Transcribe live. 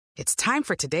It's time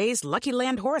for today's Lucky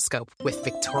Land horoscope with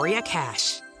Victoria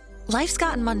Cash. Life's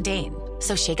gotten mundane,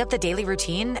 so shake up the daily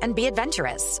routine and be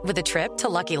adventurous with a trip to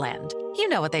Lucky Land. You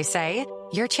know what they say,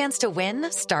 your chance to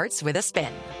win starts with a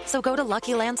spin. So go to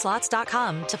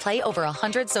LuckyLandSlots.com to play over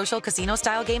 100 social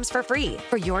casino-style games for free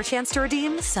for your chance to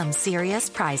redeem some serious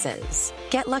prizes.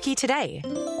 Get lucky today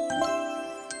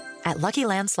at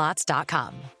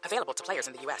LuckyLandSlots.com. Available to players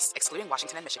in the U.S., excluding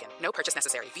Washington and Michigan. No purchase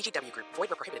necessary. VGW Group. Void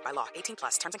where prohibited by law.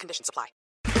 18+. Terms and conditions apply.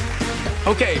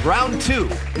 Okay, round two.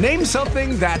 Name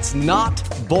something that's not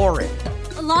boring.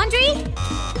 A laundry?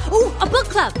 Ooh, a book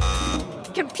club.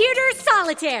 Computer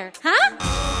solitaire, huh?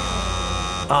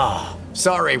 Ah,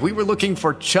 sorry. We were looking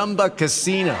for Chumba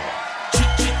Casino.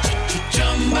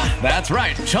 That's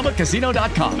right.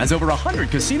 ChumbaCasino.com has over 100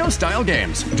 casino-style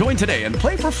games. Join today and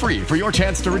play for free for your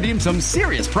chance to redeem some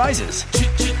serious prizes.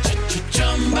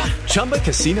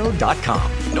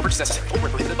 ChumbaCasino.com. No purchase necessary. Void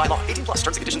where prohibited by law. 18+. Terms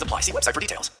and conditions apply. See website for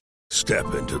details.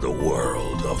 Step into the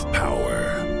world of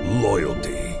power,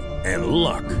 loyalty, and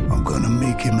luck. I'm gonna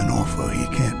make him an offer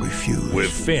he can't refuse.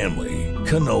 With family,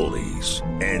 cannolis,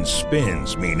 and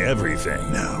spins mean everything.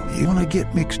 Now, you wanna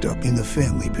get mixed up in the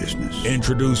family business.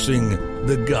 Introducing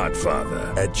The Godfather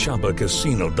at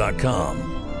ChumbaCasino.com.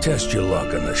 Test your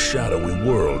luck in the shadowy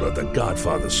world of The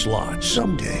Godfather slot.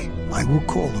 Someday, I will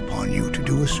call upon you to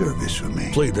do a service for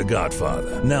me. Play The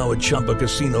Godfather now at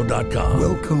ChumbaCasino.com.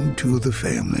 Welcome to the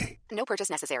family. No purchase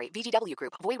necessary. VGW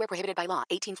Group. Void where prohibited by law.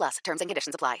 18+. Terms and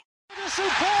conditions apply. A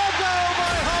superb goal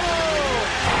by Hollow.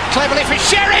 Cleverly for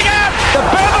Sheringham. The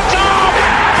Berbatov.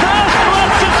 First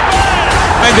blood to Spurs.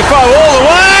 And Defoe all the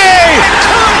way.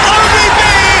 Could only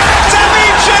be Tammy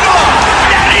Chidwell.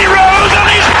 Danny Rose on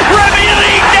his Premier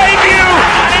League debut.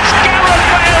 And it's Gareth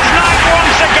Bale's night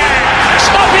once again.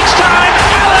 Stoppage time.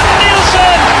 Alan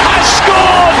Nielsen has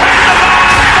scored. And the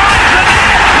bar finds the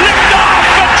net. Lift off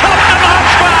for Tottenham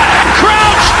Hotspur.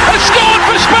 Crouch has scored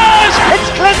for Spurs.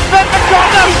 It's Clinsman for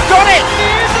Tottenham. He's got it.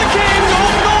 He is the king of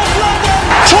North London.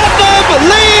 Tottenham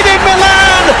lead in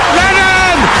Milan.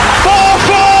 Lennon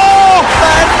 4-4.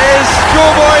 That is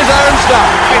schoolboy's own stuff.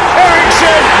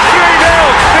 Ericsson 3-0.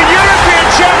 The European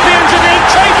champions are being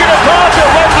taken apart at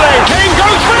Wembley. Kane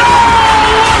goes for it.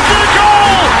 Oh, what a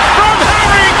goal from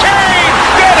Harry Kane.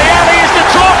 Dele Alli is the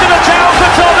talk of the town for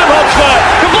Tottenham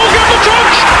Hotspur. The ball gets the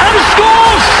touch and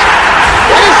scores.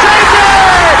 He saved it.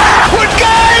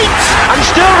 Woodgate. And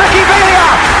still Ricky Villa.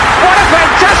 What a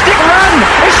fantastic run.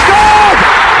 He scored.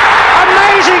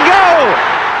 Amazing goal.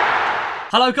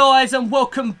 Hello guys and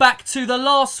welcome back to The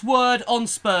Last Word on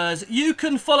Spurs. You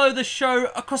can follow the show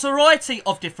across a variety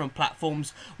of different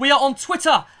platforms. We are on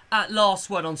Twitter at Last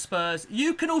Word on Spurs.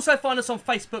 You can also find us on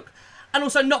Facebook and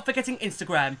also not forgetting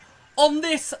Instagram. On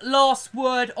this Last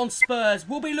Word on Spurs,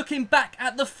 we'll be looking back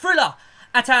at the thriller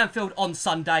at Anfield on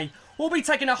Sunday. We'll be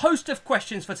taking a host of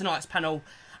questions for tonight's panel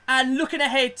and looking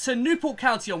ahead to Newport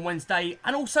County on Wednesday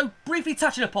and also briefly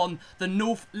touching upon the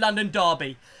North London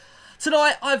derby.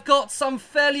 Tonight I've got some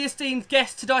fairly esteemed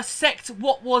guests to dissect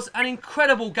what was an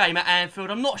incredible game at Anfield.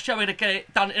 I'm not sure we're going to get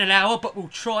it done in an hour, but we'll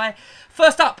try.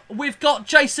 First up, we've got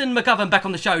Jason McGovern back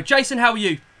on the show. Jason, how are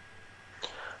you?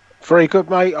 Very good,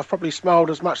 mate. I've probably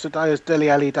smiled as much today as Dele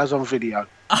Alli does on video.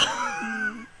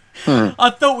 I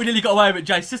thought we nearly got away with it,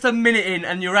 Jason. Just a minute in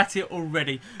and you're at it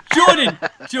already.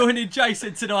 Joining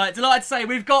Jason tonight. Delighted to say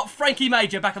we've got Frankie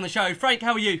Major back on the show. Frank,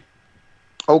 how are you?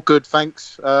 All good,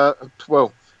 thanks.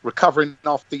 Well, recovering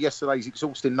after yesterday's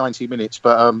exhausting 90 minutes,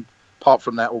 but apart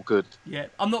from that, all good. Yeah,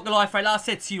 I'm not going to lie, Frank. Like I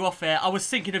said to you off air, I was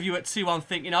thinking of you at 2-1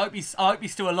 thinking, I hope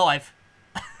he's still alive.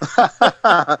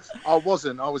 I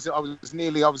wasn't. I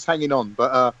was hanging on,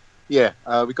 but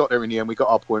we got there in the end. We got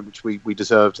our point, which we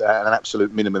deserved at an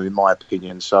absolute minimum, in my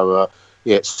opinion. So,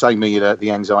 it saved me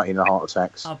the anxiety and the heart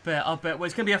attacks. I bet. Well,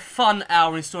 it's going to be a fun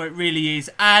hour in store. It really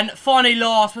is. And finally,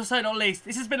 last but certainly not least,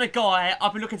 this has been a guy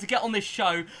I've been looking to get on this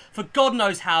show for God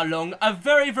knows how long. A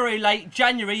very, very late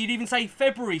January, you'd even say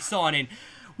February signing.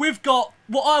 We've got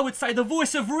what I would say the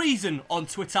voice of reason on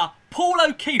Twitter. Paul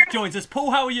O'Keefe joins us.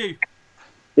 Paul, how are you?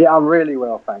 Yeah, I'm really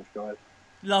well, thanks, guys.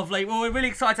 Lovely. Well, we're really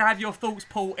excited to have your thoughts,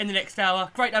 Paul, in the next hour.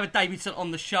 Great to have a debutant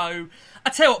on the show. I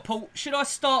tell you what, Paul, should I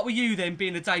start with you then,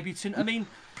 being a debutant? I mean,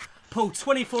 Paul,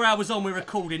 24 hours on we're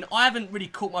recording. I haven't really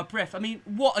caught my breath. I mean,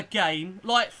 what a game.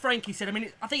 Like Frankie said, I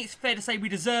mean, I think it's fair to say we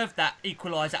deserved that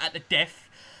equaliser at the death.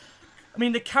 I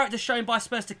mean, the character shown by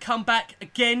Spurs to come back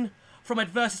again from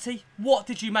adversity. What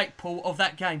did you make, Paul, of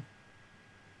that game?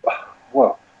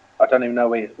 Well, I don't even know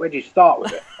where do you start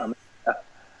with it. I mean,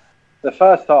 the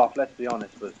first half, let's be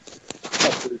honest, was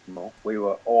abysmal. We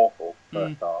were awful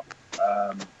first half.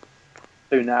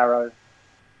 Too narrow.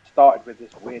 Started with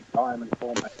this weird diamond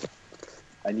format.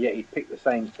 and yet he picked the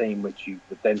same team, which you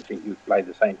would then think you would play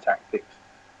the same tactics.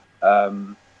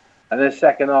 And then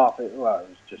second half, it was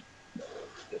just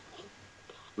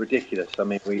ridiculous. I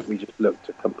mean, we just looked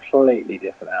a completely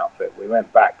different outfit. We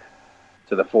went back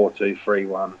to the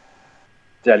 4-2-3-1.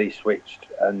 Delhi switched,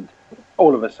 and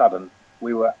all of a sudden,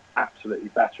 we were absolutely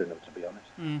battering them, to be honest.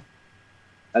 Mm.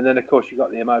 And then, of course, you got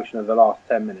the emotion of the last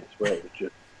 10 minutes where it was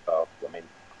just, I mean,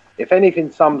 if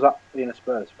anything sums up being a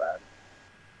Spurs fan,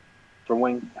 from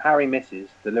when Harry misses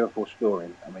the Liverpool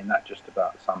scoring, I mean, that just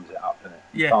about sums it up, doesn't it?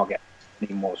 You can't get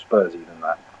any more Spursy than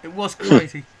that. It was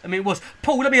crazy. I mean, it was.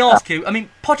 Paul, let me ask you. I mean,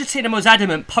 Pochettino was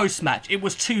adamant post-match. It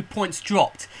was 2 points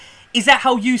dropped. Is that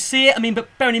how you see it? I mean, but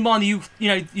bearing in mind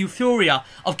the euphoria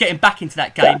of getting back into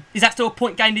that game, is that still a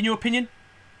point gained in your opinion?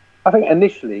 I think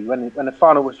initially, when the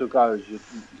final whistle goes, it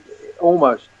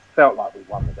almost felt like we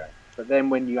won the game. But then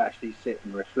when you actually sit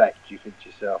and reflect, you think to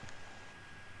yourself,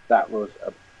 that was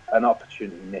an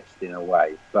opportunity missed in a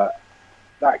way. But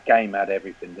that game had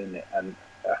everything, didn't it? And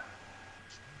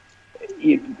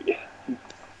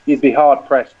you'd be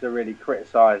hard-pressed to really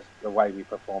criticise the way we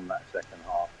performed that second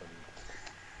half. And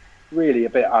really a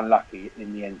bit unlucky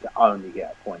in the end to only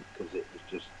get a point, because it was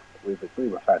just, we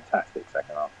were fantastic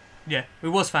second half. Yeah, it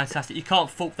was fantastic. You can't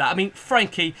fault that. I mean,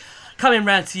 Frankie, coming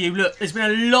round to you, look, there's been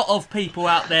a lot of people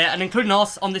out there, and including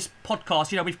us on this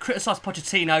podcast, we've criticised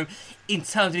Pochettino in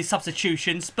terms of his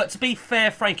substitutions, but to be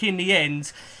fair, Frankie, in the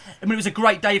end, I mean, it was a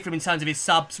great day for him in terms of his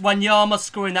subs. Wanyama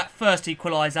scoring that first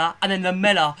equaliser, and then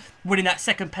Lamela winning that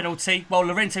second penalty, while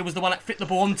Llorente was the one that flipped the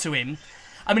ball onto him.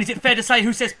 I mean, is it fair to say,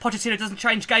 who says Pochettino doesn't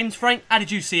change games, Frank? How did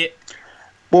you see it?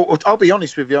 Well, I'll be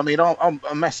honest with you. I mean, I'm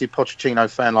a massive Pochettino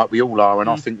fan, like we all are, and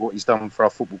I think what he's done for our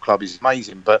football club is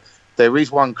amazing. But there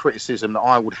is one criticism that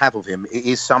I would have of him. It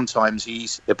is sometimes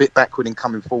he's a bit backward in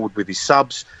coming forward with his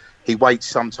subs. He waits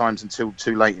sometimes until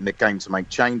too late in the game to make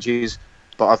changes.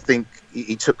 But I think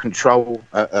he took control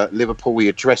at Liverpool. He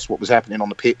addressed what was happening on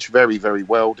the pitch very, very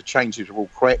well. The changes were all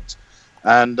correct.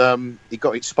 And he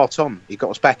got it spot on. He got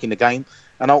us back in the game.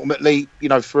 And ultimately, you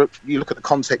look at the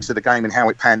context of the game and how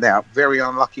it panned out, very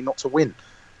unlucky not to win.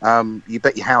 You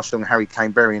bet your house on Harry Kane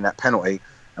burying that penalty.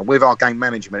 And with our game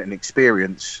management and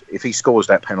experience, if he scores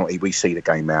that penalty, we see the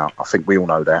game out. I think we all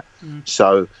know that.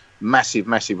 So massive,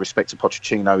 massive respect to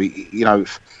Pochettino.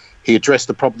 He addressed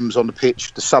the problems on the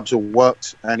pitch. The subs all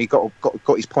worked, and he got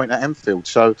his point at Anfield.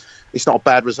 So it's not a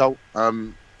bad result.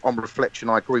 On reflection,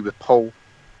 I agree with Paul.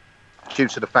 Due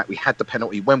to the fact we had the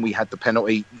penalty, when we had the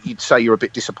penalty, you'd say you're a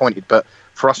bit disappointed. But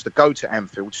for us to go to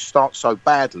Anfield, start so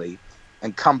badly,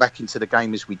 and come back into the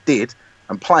game as we did,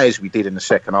 and play as we did in the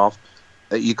second half,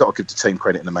 you've got to give the team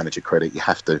credit and the manager credit. You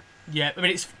have to. Yeah, I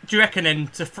mean, do you reckon then,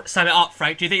 to sum it up,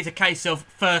 Frank, do you think it's a case of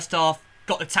first half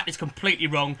got the tactics completely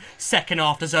wrong, second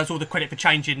half deserves all the credit for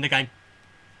changing the game?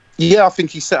 Yeah, I think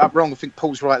he set up wrong. I think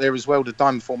Paul's right there as well. The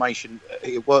diamond formation,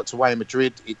 it worked away in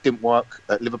Madrid. It didn't work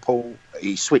at Liverpool.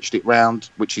 He switched it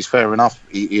round, which is fair enough.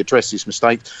 He addressed his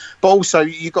mistake. But also,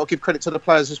 you've got to give credit to the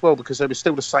players as well, because they were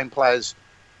still the same players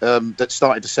that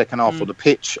started the second half on the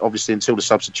pitch, obviously, until the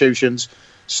substitutions.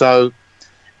 So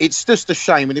it's just a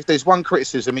shame. And if there's one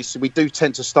criticism, it's we do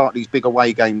tend to start these big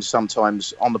away games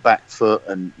sometimes on the back foot,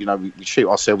 and, we shoot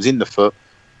ourselves in the foot.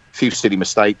 Few silly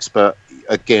mistakes, but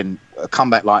again, a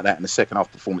comeback like that and a second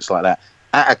half performance like that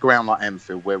at a ground like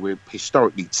Anfield, where we're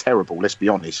historically terrible, let's be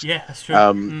honest. Yeah, that's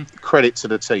true. Credit to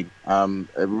the team.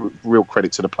 Real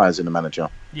credit to the players and the manager.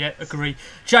 Yeah, agree.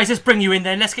 Jace, let's bring you in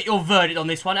then. Let's get your verdict on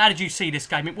this one. How did you see this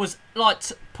game? It was, like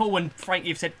Paul and Frank,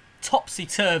 you've said,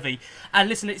 topsy-turvy. And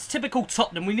listen, it's typical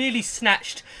Tottenham. We nearly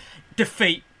snatched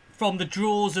defeat from the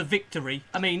draws of victory.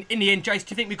 I mean, in the end, Jace,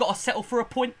 do you think we've got to settle for a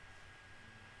point?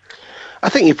 I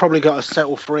think you probably got to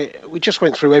settle for it. We just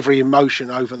went through every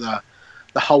emotion over the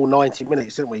whole 90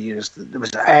 minutes, didn't we? There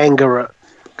was anger at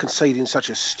conceding such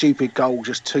a stupid goal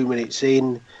just 2 minutes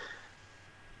in.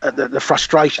 The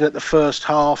frustration at the first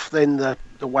half, then the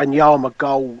Wanyama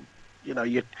goal.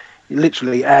 You're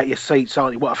literally out your seats,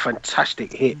 aren't you? What a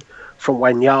fantastic hit from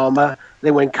Wanyama.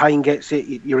 Then when Kane gets it,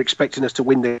 you're expecting us to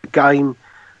win the game.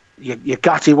 You're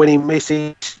gutted when he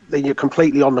misses. Then you're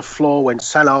completely on the floor when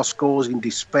Salah scores in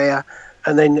despair.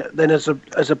 And then as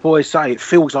the boys say, it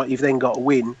feels like you've then got to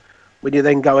win when you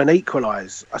then go and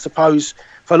equalise. I suppose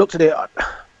if I looked at it,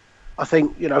 I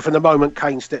think from the moment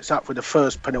Kane steps up for the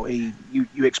first penalty, you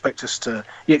expect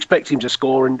him to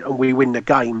score and we win the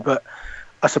game. But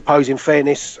I suppose in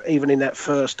fairness, even in that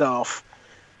first half,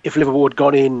 if Liverpool had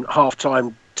gone in half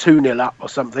time 2-0 up or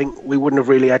something, we wouldn't have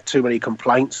really had too many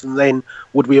complaints. And then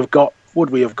would we have got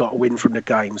a win from the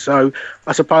game? So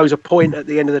I suppose a point at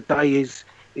the end of the day is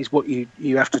what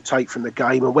you have to take from the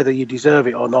game, and whether you deserve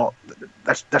it or not,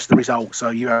 that's the result. So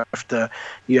you have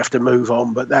to move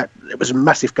on. But it was a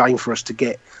massive game for us to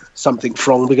get something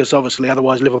from, because obviously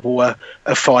otherwise Liverpool are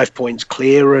 5 points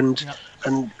clear, and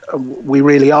we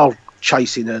really are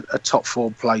chasing a top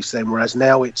 4 place then, whereas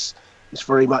now it's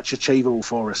very much achievable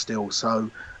for us still. So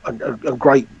a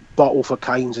great bottle for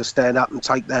Kane to stand up and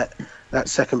take that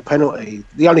second penalty.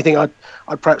 The only thing I'd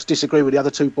perhaps disagree with the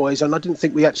other two boys, and I didn't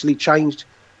think we actually changed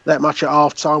that much at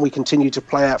half time. We continued to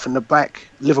play out from the back.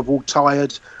 Liverpool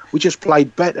tired. We just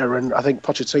played better, and I think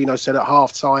Pochettino said at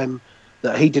half time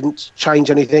that he didn't change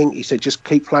anything. He said just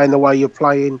keep playing the way you're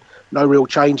playing, no real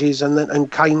changes.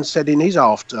 And Kane said in his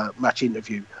after match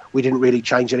interview, we didn't really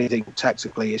change anything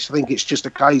tactically. I think it's just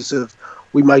a case of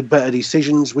we made better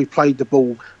decisions, we played the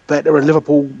ball better, and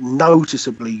Liverpool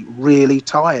noticeably really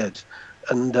tired.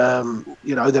 And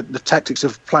the tactics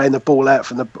of playing the ball out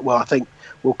from I think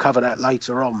we'll cover that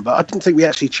later on. But I didn't think we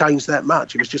actually changed that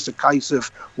much. It was just a case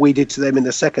of we did to them in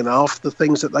the second half the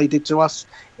things that they did to us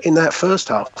in that first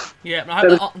half. Yeah, I hope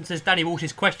that answers Danny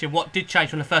Walsh's question. What did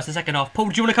change from the first and second half? Paul,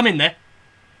 do you want to come in there?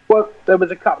 Well, there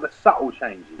was a couple of subtle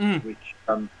changes, which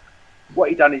what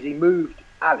he done is he moved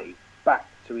Ali back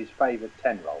to his favoured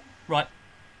 10 role. Right.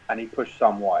 And he pushed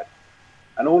some wide.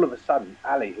 And all of a sudden,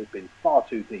 Ali, who'd been far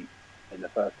too deep in the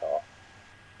first half,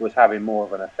 was having more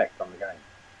of an effect on the game.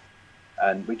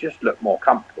 And we just looked more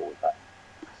comfortable with that.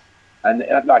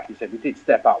 And like you said, we did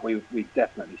step up. We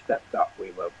definitely stepped up.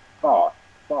 We were far,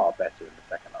 far better in the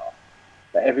second half.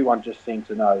 But everyone just seemed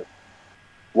to know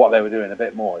what they were doing a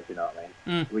bit more, if you know what I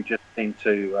mean. We just seemed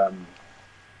to,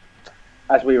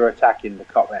 as we were attacking the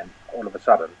Kop end, all of a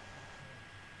sudden,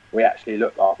 we actually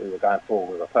looked like we were going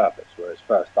forward with a purpose, whereas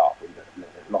first half we looked a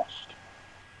little bit lost.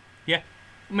 Yeah.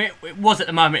 I mean, it was at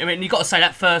the moment. I mean, you've got to say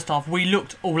that first half, we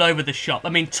looked all over the shop. I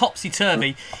mean,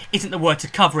 topsy-turvy isn't the word to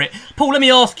cover it. Paul, let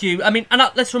me ask you, I mean, and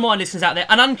let's remind listeners out there,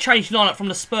 an unchanged lineup from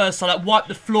the Spurs side that wiped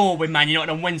the floor with Man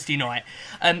United on Wednesday night.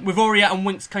 With Aurier and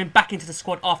Winks coming back into the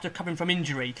squad after recovering from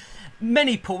injury.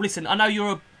 Many, Paul, listen, I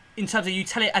know in terms of you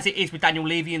tell it as it is with Daniel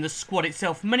Levy and the squad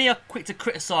itself, many are quick to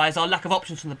criticise our lack of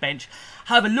options from the bench.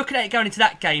 However, looking at it going into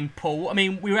that game, Paul, I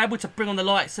mean, we were able to bring on the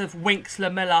likes of Winks,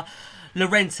 Lamela,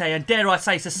 Llorente and dare I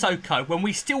say Sissoko when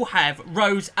we still have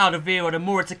Rose, Alderweireld and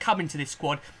Moura to come into this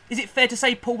squad. Is it fair to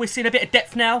say, Paul, we're seeing a bit of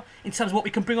depth now in terms of what we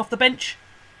can bring off the bench?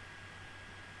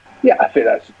 Yeah, I think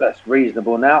that's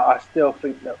reasonable now. I still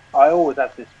think that I always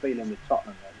have this feeling with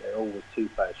Tottenham that they're always 2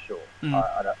 players short.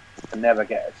 I can never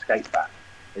get escape back.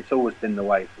 It's always been the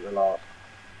way for the last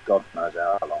God knows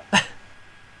how long.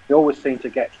 We always seem to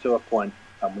get to a point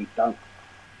and we don't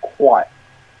quite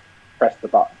press the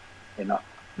button enough.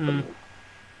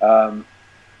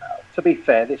 To be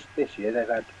fair, this year they've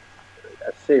had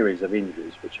a series of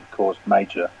injuries which have caused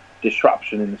major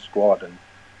disruption in the squad, and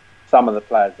some of the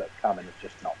players that have come in have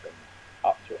just not been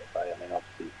up to it. I mean,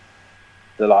 obviously,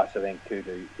 the likes of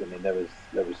Nkudu, I mean, there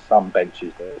was some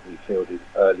benches that we fielded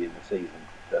early in the season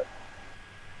that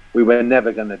we were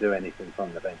never going to do anything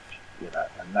from the bench,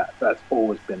 and that's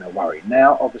always been a worry.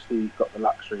 Now, obviously, you've got the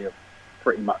luxury of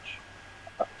pretty much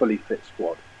a fully fit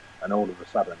squad, and all of a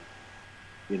sudden,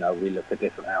 we look a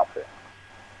different outfit.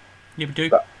 Yeah, we do.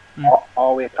 But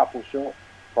are we a couple short?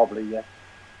 Probably, yes.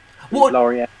 What?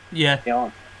 Lorient?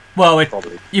 Yeah. Well,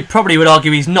 you probably would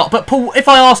argue he's not. But Paul, if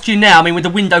I asked you now, I mean, with the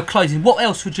window closing, what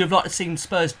else would you have liked to see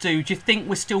Spurs do? Do you think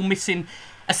we're still missing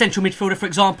a central midfielder, for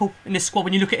example, in this squad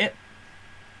when you look at it?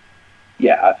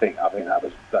 Yeah, I think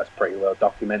that's pretty well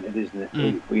documented, isn't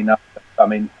it? We know. I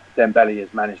mean, Dembele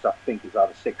has managed, I think, it's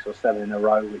either 6 or 7 in a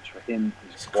row, which for him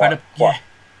is quite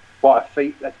a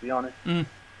feat, let's be honest.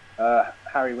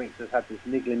 Harry Winks has had this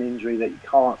niggling injury that you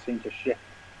can't seem to shift,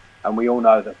 and we all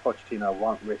know that Pochettino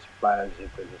won't risk players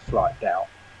if there's a slight doubt.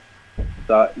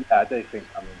 So, yeah, I do think,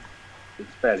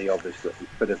 it's fairly obvious that we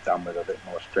could have done with a bit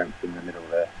more strength in the middle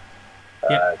there.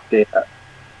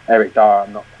 Eric Dyer,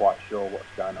 I'm not quite sure what's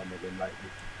going on with him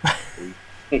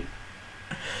lately.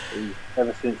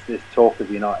 Ever since this talk of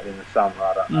United in the summer,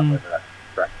 I don't know whether that's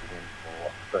distracted him or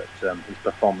what, but his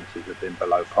performances have been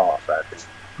below par, sadly.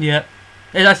 Yeah,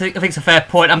 I think it's a fair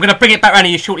point. I'm going to bring it back around to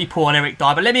you shortly, Paul, and Eric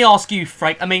Dyer, but let me ask you,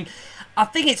 Frank. I mean, I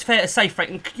think it's fair to say, Frank,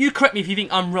 and you correct me if you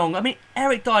think I'm wrong, I mean,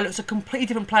 Eric Dyer looks a completely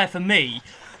different player for me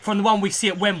from the one we see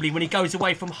at Wembley when he goes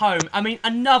away from home. I mean,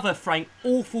 another, Frank,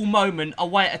 awful moment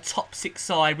away at a top 6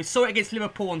 side. We saw it against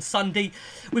Liverpool on Sunday.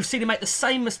 We've seen him make the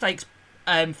same mistakes,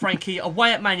 Frankie,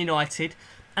 away at Man United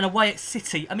and away at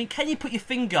City. I mean, can you put your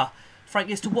finger,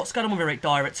 Frank, as to what's going on with Eric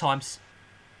Dyer at times?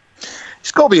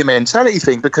 It's got to be a mentality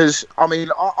thing, because, I mean,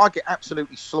 I get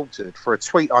absolutely slaughtered for a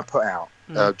tweet I put out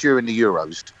during the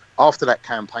Euros. after that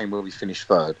campaign where we finished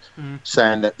third,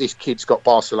 saying that this kid's got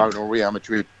Barcelona or Real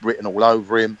Madrid written all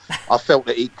over him. I felt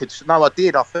that he could. No, I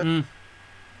did. I felt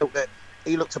that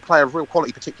he looked a player of real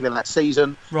quality, particularly in that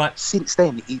season. Right. Since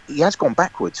then, he has gone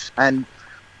backwards. And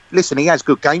listen, he has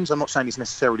good games. I'm not saying he's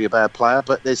necessarily a bad player,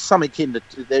 but there's something in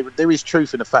that. There is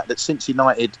truth in the fact that since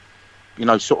United,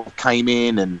 sort of came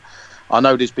in, and I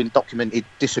know there's been documented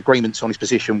disagreements on his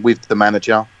position with the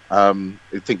manager,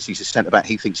 who thinks he's a centre-back.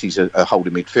 He thinks he's a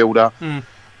holding midfielder.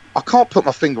 I can't put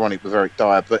my finger on it with Eric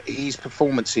Dyer, but his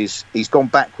performances, he's gone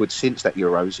backwards since that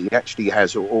Euros. He actually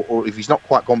has, or if he's not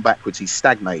quite gone backwards, he's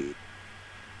stagnated.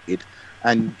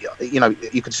 And,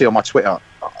 you can see on my Twitter,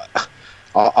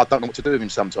 I don't know what to do with him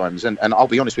sometimes. And I'll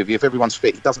be honest with you, if everyone's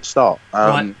fit, he doesn't start.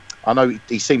 Right. I know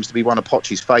he seems to be one of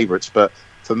Poch's favourites, but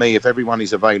for me, if everyone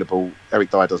is available,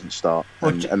 Eric Dyer doesn't start.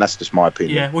 And that's just my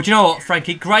opinion. Yeah, well, do you know what,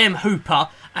 Frankie? Graham Hooper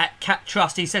at Cat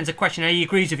Trust, he sends a question and he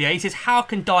agrees with you. He says, how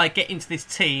can Dyer get into this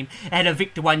team ahead of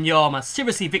Victor Wanyama?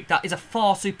 Seriously, Victor is a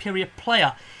far superior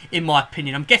player, in my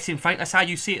opinion. I'm guessing, Frank, that's how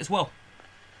you see it as well.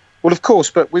 Well, of course,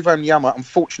 but with Wanyama,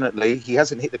 unfortunately, he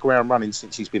hasn't hit the ground running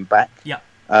since he's been back. Yeah.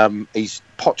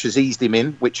 Poch has eased him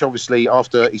in, which obviously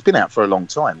after he's been out for a long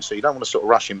time, so you don't want to sort of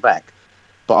rush him back.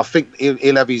 But I think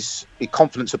he'll have his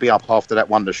confidence will be up after that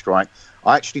wonder strike.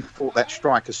 I actually thought that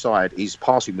strike aside, his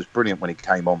passing was brilliant when he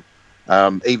came on.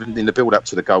 Even in the build-up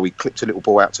to the goal, he clipped a little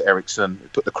ball out to Ericsson,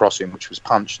 put the cross in, which was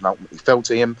punched, and ultimately fell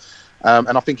to him.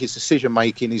 And I think his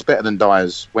decision-making is better than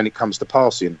Dyer's when it comes to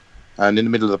passing. And in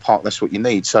the middle of the park, that's what you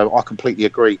need. So I completely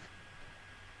agree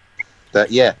that,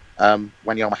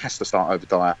 Wanyama has to start over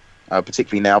Dyer,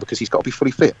 particularly now because he's got to be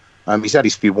fully fit. He's had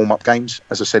his few warm-up games.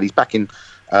 As I said, he's back in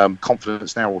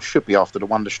confidence now, or should be after the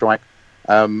wonder strike.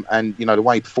 And, the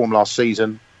way he performed last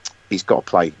season, he's got to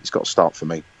play. He's got to start for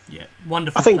me. Yeah,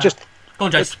 wonderful. I think Go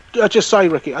on, Jace. I just say,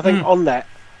 Ricky, I think on that,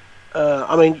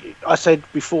 I said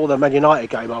before the Man United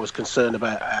game I was concerned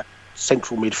about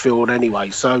central midfield anyway.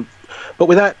 So, but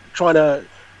without trying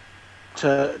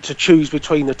to choose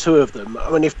between the two of them,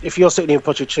 I mean, if you're sitting in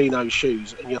Pochettino's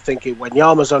shoes and you're thinking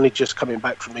Wanyama's only just coming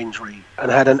back from injury and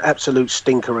had an absolute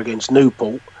stinker against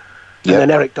Newport, and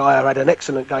then Eric Dyer had an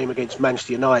excellent game against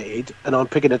Manchester United, and I'm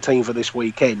picking a team for this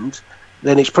weekend,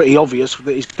 then it's pretty obvious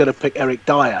that he's going to pick Eric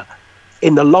Dyer.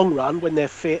 In the long run, when they're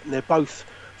fit and they're both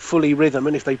fully rhythm,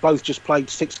 and if they both just played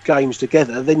 6 games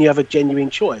together, then you have a genuine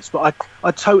choice. But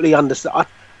I totally understand.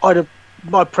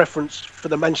 My preference for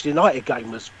the Manchester United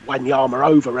game was Wanyama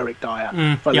over Eric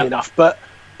Dyer, funnily enough. But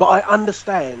I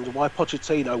understand why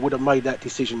Pochettino would have made that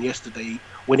decision yesterday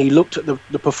when he looked at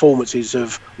the performances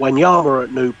of Wanyama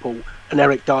at Newport and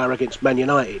Eric Dyer against Man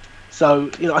United. So,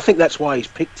 I think that's why he's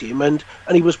picked him, and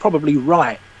he was probably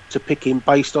right to pick him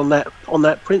based on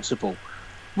that principle.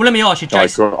 Well, let me ask you,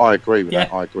 Jason. I agree with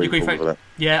that. I agree with all of that.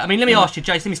 Yeah, I mean, let me ask you,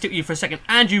 Jason. Let me stick with you for a second.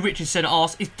 Andrew Richardson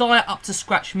asks, is Dyer up to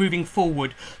scratch moving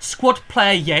forward? Squad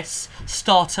player, yes.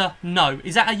 Starter, no.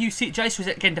 Is that how you see it, Jason? Or is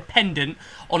it, again, dependent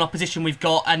on our position we've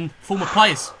got and former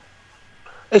players?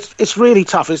 It's really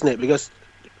tough, isn't it? Because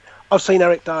I've seen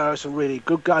Eric Dyer have some really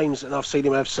good games, and I've seen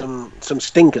him have some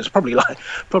stinkers, probably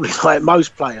like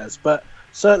most players. But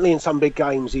certainly in some big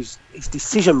games, his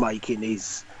decision making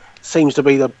seems to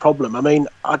be the problem. I mean,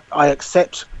 I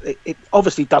accept it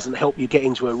obviously doesn't help you get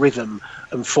into a rhythm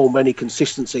and form any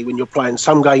consistency when you're playing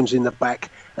some games in the back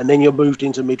and then you're moved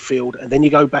into midfield and then you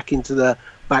go back into the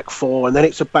back 4 and then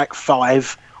it's a back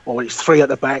 5 or it's 3 at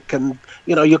the back, and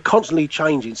you're constantly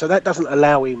changing. So that doesn't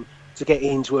allow him to get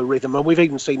into a rhythm. And we've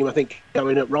even seen him, I think,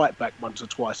 going at right back once or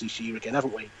twice this year again,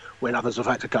 haven't we? When others have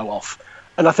had to go off.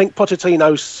 And I think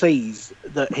Pochettino sees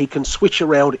that he can switch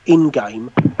around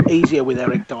in-game easier with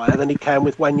Eric Dyer than he can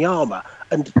with Wanyama.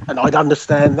 And I'd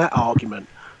understand that argument.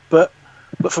 But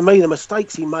for me, the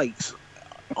mistakes he makes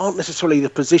aren't necessarily the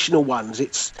positional ones.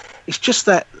 It's just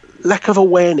that lack of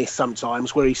awareness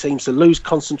sometimes where he seems to lose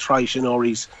concentration, or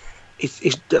he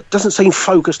doesn't seem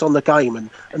focused on the game,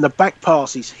 and the back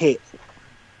pass is hit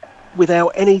without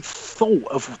any thought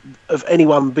of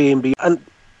anyone being behind.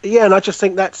 And I just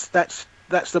think that's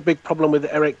the big problem with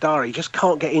Eric Dyer. He just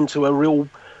can't get into a real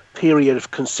period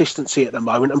of consistency at the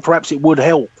moment, and perhaps it would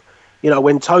help,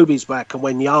 when Toby's back and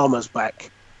when Yama's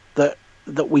back, that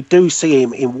we do see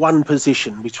him in one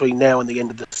position between now and the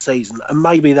end of the season, and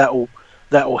maybe that'll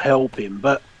help him.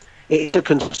 But it's a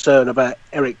concern about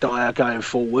Eric Dyer going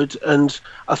forward, and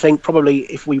I think probably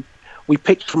if we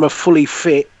picked from a fully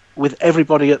fit with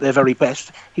everybody at their very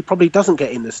best, he probably doesn't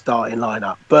get in the starting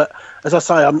lineup. But as I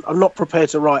say, I'm not prepared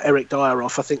to write Eric Dyer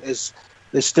off. I think there's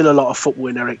still a lot of football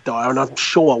in Eric Dyer, and I'm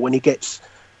sure when he gets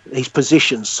his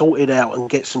position sorted out and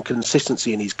get some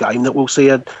consistency in his game, that we'll see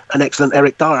an excellent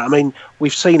Eric Dyer. I mean,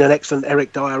 we've seen an excellent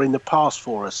Eric Dyer in the past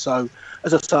for us. So,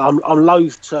 as I say, I'm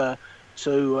loath to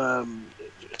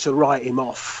write him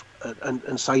off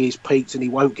and say he's peaked and he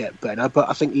won't get better. But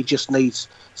I think he just needs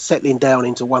settling down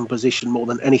into one position more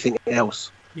than anything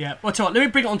else. Yeah, well, let me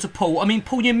bring it on to Paul. I mean,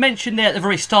 Paul, you mentioned there at the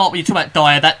very start when you talk about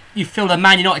Dyer that you feel the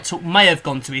Man United talk may have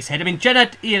gone to his head. I mean,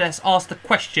 Jennard ELS asked the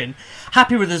question,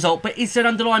 happy with the result, but is there an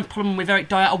underlying problem with Eric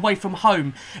Dyer away from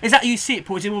home? Is that how you see it,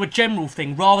 Paul? Is it more of a general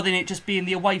thing rather than it just being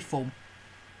the away form?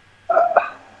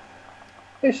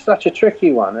 It's such a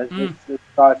tricky one, as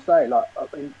guys say. Like,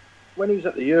 I mean, when he was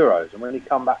at the Euros and when he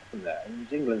come back from there, he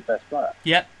was England's best player.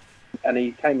 Yeah. And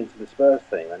he came into the Spurs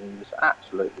team and he was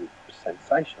absolutely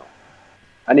sensational.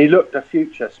 And he looked a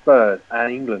future Spurs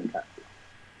and England captain.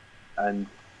 And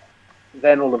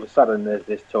then all of a sudden there's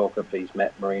this talk of he's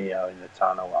met Mourinho in the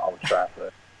tunnel at Old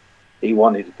Trafford. He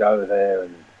wanted to go there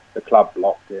and the club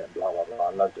blocked it and blah, blah, blah.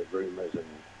 Loads of rumours and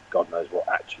God knows what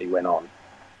actually went on.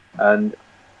 And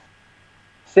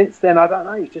since then, I don't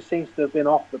know, he just seems to have been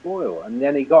off the boil. And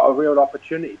then he got a real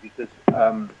opportunity because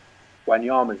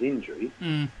Wanyama's injury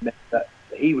meant that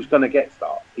he was going to get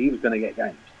starts. He was going to get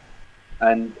games.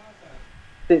 And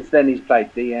since then, he's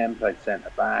played DM, played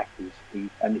centre-back. He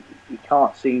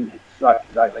can't seem, it's like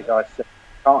the guy said,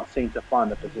 can't seem to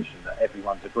find a position that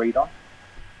everyone's agreed on.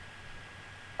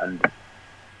 And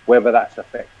whether that's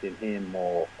affecting him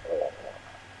or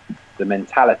the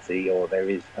mentality, or there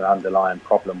is an underlying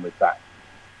problem with that,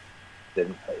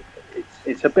 then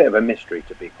it's a bit of a mystery,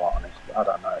 to be quite honest. I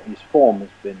don't know. His form has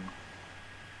been,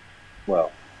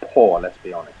 well, poor, let's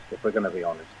be honest, if we're going to be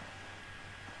honest.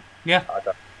 Yeah.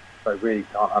 I really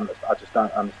can't understand. I just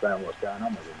don't understand what's going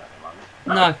on with him at the moment.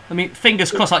 No, I mean,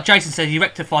 fingers crossed, like Jason says, he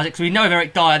rectifies it, because we know of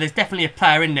Eric Dyer, there's definitely a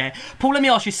player in there. Paul, let me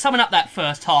ask you, summing up that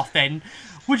first half then,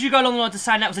 would you go along the line to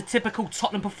saying that was a typical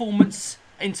Tottenham performance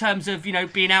in terms of, you know,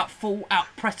 being out full, out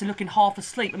pressed and looking half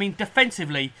asleep? I mean,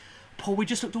 defensively, Paul, we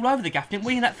just looked all over the gaff, didn't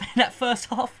we, in that first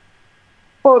half?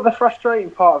 Well, the frustrating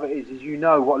part of it is you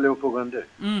know what Liverpool are going to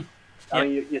do. I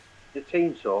mean, your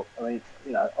team talk, I mean,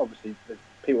 you know, obviously there's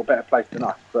people better placed than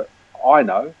us, but I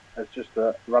know, as just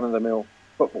a run-of-the-mill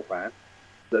football fan,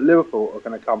 that Liverpool are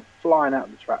going to come flying out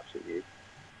of the traps at you.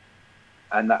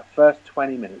 And that first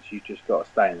 20 minutes, you've just got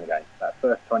to stay in the game. That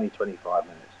first 20, 25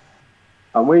 minutes.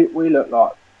 And we looked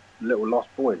like little lost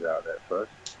boys out there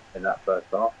in that first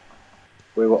half.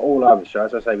 We were all over the show.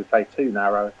 As I say, we played too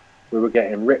narrow. We were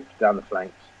getting ripped down the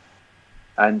flanks.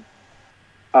 And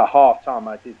at half-time,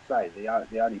 I did say, the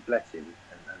only blessing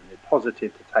and the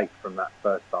positive to take from that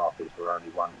first half is we're only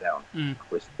one down.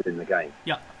 We're still in the game.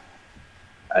 Yeah.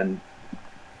 And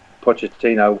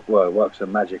Pochettino works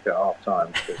some magic at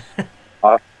half-time,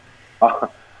 because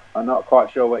I'm not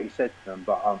quite sure what he said to them,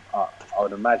 but I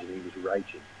would imagine he was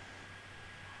raging.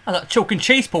 Oh, that chalk and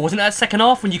cheese, Paul, wasn't that second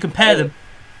half when you compare them?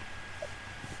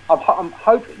 I'm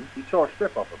hoping he tore a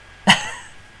strip off him,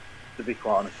 to be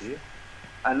quite honest with you.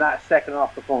 And that second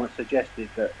half performance suggested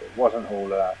that it wasn't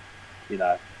all,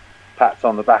 pats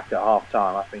on the back at half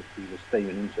time. I think he was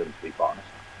steaming into him, to be quite honest.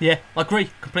 Yeah, I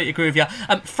agree. Completely agree with you.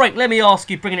 Frank, let me ask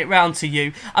you, bringing it round to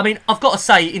you. I mean, I've got to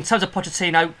say, in terms of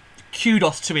Pochettino,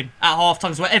 kudos to him at half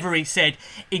time, because whatever he said,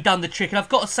 he done the trick. And I've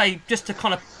got to say, just to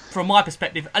kind of, from my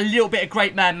perspective, a little bit of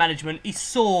great man management. He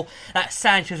saw that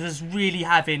Sanchez was really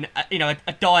having,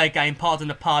 a dire game, pardon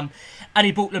the pun, and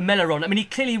he brought Lamella on. I mean, he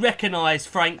clearly recognised,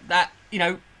 Frank, that,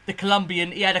 the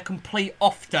Colombian, he had a complete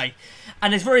off day.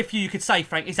 And there's very few you could say,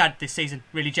 Frank, he's had this season,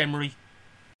 really, generally.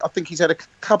 I think he's had a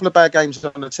couple of bad games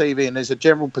on the TV, and there's a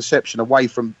general perception away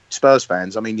from Spurs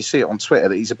fans. I mean, you see it on Twitter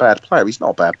that he's a bad player. He's not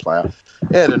a bad player.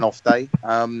 He had an off day.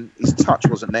 His touch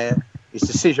wasn't there. His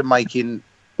decision making,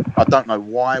 I don't know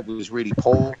why, was really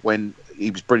poor when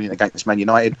he was brilliant against Man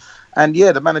United. And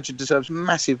yeah, the manager deserves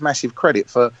massive, massive credit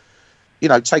for,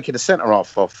 taking the centre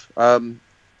half off.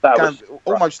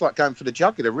 Almost like going for the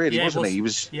jugular, really, wasn't he? He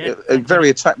was a very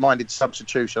attack-minded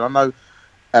substitution. I know.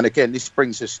 And again, this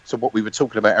brings us to what we were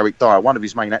talking about, Eric Dyer. One of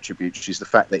his main attributes is the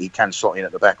fact that he can slot in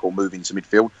at the back or move into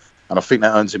midfield. And I think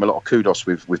that earns him a lot of kudos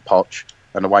with Poch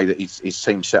and the way that his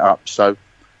team's set up. So,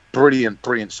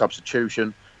 brilliant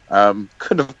substitution.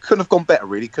 Couldn't have gone better,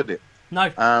 really, could it? No.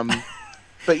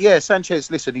 But yeah, Sanchez,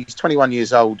 listen, he's 21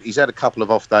 years old. He's had a couple of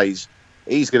off days.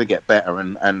 He's going to get better.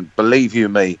 And believe you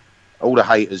me, all the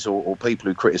haters or people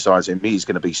who criticise him, he's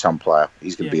going to be some player.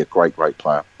 He's going to be a great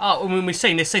player. Oh, I mean, we've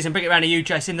seen this season, bring it around to you,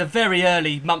 Jason, in the very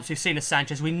early months we've seen of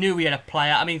Sanchez, we knew he had a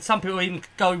player. I mean, some people even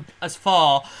go as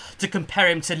far to compare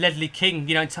him to Ledley King,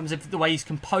 in terms of the way his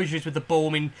composure is with the ball.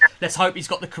 I mean, let's hope he's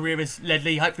got the career as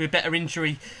Ledley, hopefully with better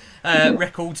injury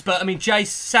records. But, I mean, Jace,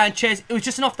 Sanchez, it was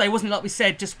just an off day, wasn't it? Like we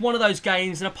said, just one of those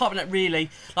games. And apart from that, really,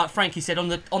 like Frankie said, on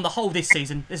the whole this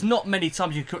season, there's not many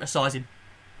times you can criticise him.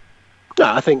 No,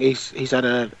 I think he's had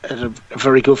a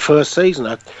very good first season.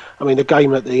 I mean, the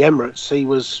game at the Emirates, he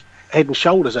was head and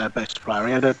shoulders our best player.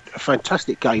 He had a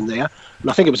fantastic game there,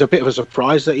 and I think it was a bit of a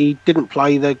surprise that he didn't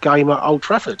play the game at Old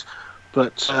Trafford.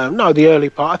 But no, the early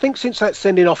part, I think since that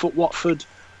sending off at Watford,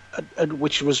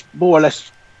 which was more or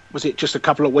less, was it just a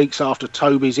couple of weeks after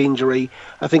Toby's injury,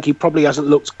 I think he probably hasn't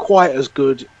looked quite as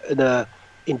good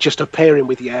in just a pairing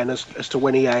with Jan as to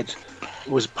when he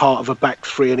was part of a back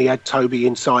three and he had Toby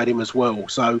inside him as well.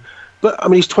 So, but I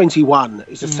mean, he's 21.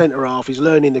 He's a centre half. He's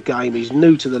learning the game. He's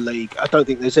new to the league. I don't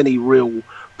think there's any real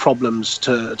problems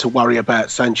to worry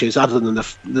about Sanchez other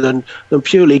than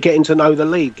purely getting to know the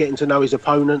league, getting to know his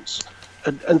opponents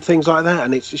and things like that.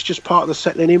 And it's just part of the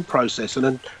settling in process. And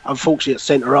then, unfortunately, at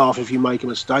centre half, if you make a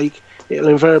mistake, it'll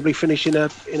invariably finish in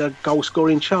a goal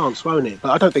scoring chance, won't it?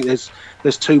 But I don't think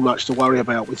there's too much to worry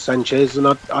about with Sanchez, and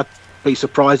I'd be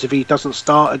surprised if he doesn't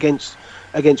start against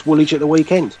Woolwich at the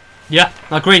weekend. Yeah,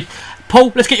 I agree.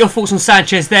 Paul, let's get your thoughts on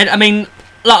Sanchez then. I mean,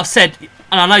 like I've said,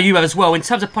 and I know you have as well, in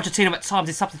terms of Pochettino at times,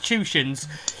 his substitutions,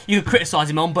 you could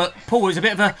criticise him on, but Paul was a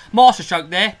bit of a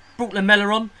masterstroke there. Brought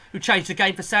Lamela on, who changed the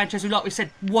game for Sanchez, who, like we said,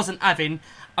 wasn't having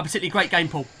a particularly great game,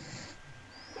 Paul.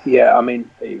 Yeah, I mean,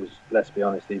 he was. Let's be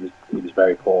honest, he was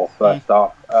very poor first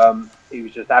half. He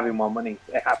was just having one when it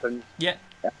happened. Yeah.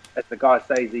 As the guy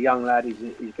says, he's a young lad. He's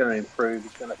going to improve.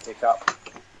 He's going to pick up.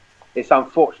 It's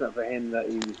unfortunate for him that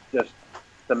he was just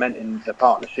cementing the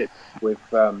partnership with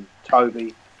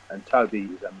Toby, and Toby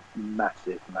is a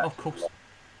massive. Of course. Loss.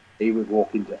 He would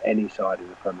walk into any side in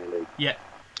the Premier League. Yeah.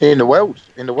 In the world,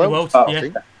 I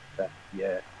think.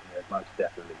 Yeah, most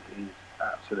definitely. He's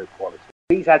absolute quality.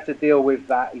 He's had to deal with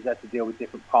that. He's had to deal with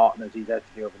different partners. He's had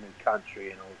to deal with a new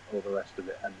country and all the rest of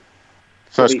it. And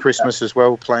first Christmas as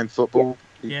well, playing football.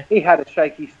 Yeah. He had a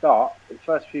shaky start. The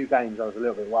first few games, I was a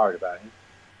little bit worried about him.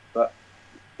 But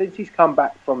since he's come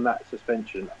back from that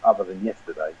suspension, other than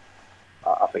yesterday,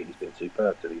 I think he's been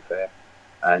superb, to be fair.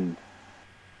 And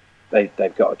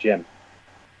they've got a gem.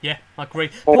 Yeah, I agree.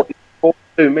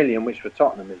 42 million, which for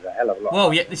Tottenham is a hell of a lot.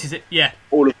 Well, yeah, this is it. Yeah.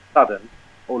 All of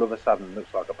a sudden,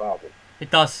 looks like a bargain. It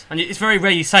does, and it's very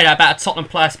rare you say that about a Tottenham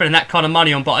player spending that kind of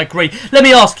money on, but I agree. Let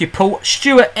me ask you, Paul.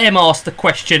 Stuart M asked the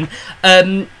question.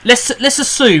 Let's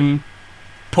assume,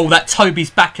 Paul, that Toby's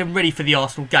back and ready for the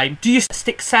Arsenal game. Do you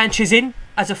stick Sanchez in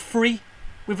as a free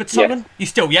with a Tottenham? Yes. You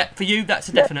still, yeah? For you, that's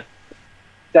a definite?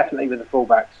 Definitely with the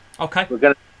fullbacks. Okay.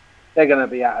 They're going to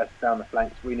be at us down the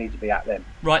flanks. We need to be at them.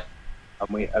 Right. And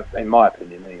we, in my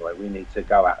opinion anyway, we need to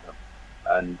go at them.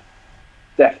 And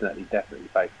definitely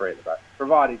pay free at the back,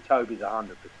 provided Toby's 100%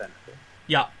 fit.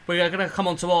 Yeah, we're going to come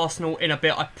on to Arsenal in a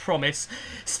bit, I promise.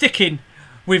 Sticking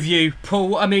with you,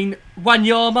 Paul. I mean,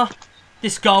 Wanyama,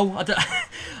 this goal,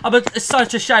 it's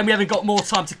such a shame we haven't got more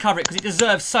time to cover it because it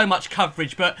deserves so much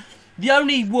coverage. But the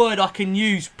only word I can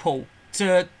use, Paul,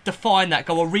 to define that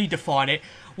goal or redefine it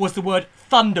was the word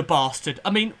thunder bastard. I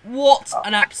mean, what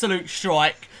an absolute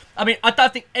strike. I mean, I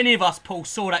don't think any of us, Paul,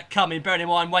 saw that coming, bearing in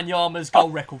mind Wanyama's goal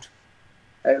record.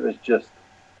 It was just,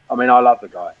 I mean, I love the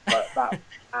guy, but that was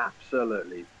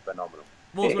absolutely phenomenal.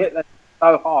 It hit them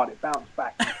so hard, it bounced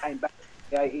back and came back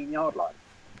to the 18-yard line.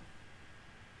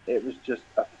 It was just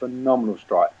a phenomenal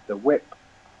strike. The whip,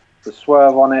 the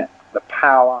swerve on it, the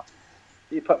power.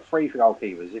 You put three for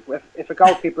goalkeepers. If a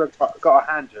goalkeeper had got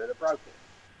a hand to it, it broke it.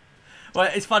 Well,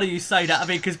 it's funny you say that. I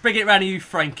mean, because bring it round to you,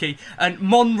 Frankie. And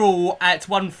Monroe at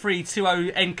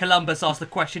 1320 in Columbus asked the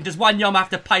question, does Wanyama have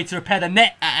to pay to repair the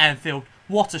net at Anfield?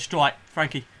 What a strike,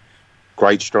 Frankie.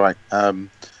 Great strike. And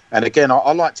again,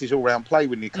 I liked his all-round play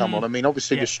when he come on. I mean,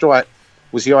 obviously the strike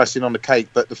was the icing on the cake,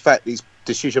 but the fact his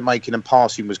decision-making and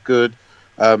passing was good.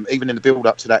 Even in the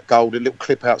build-up to that goal, the little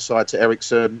clip outside to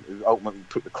Eriksson, who ultimately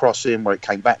put the cross in where it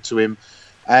came back to him.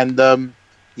 And,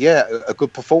 a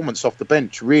good performance off the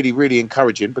bench. Really, really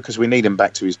encouraging because we need him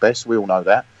back to his best. We all know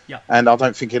that. Yeah. And I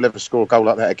don't think he'll ever score a goal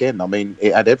like that again. I mean,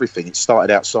 it had everything. It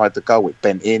started outside the goal. It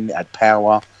bent in. It had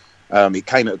power. It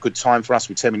came at a good time for us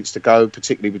with 10 minutes to go,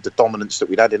 particularly with the dominance that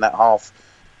we'd had in that half.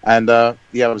 And, I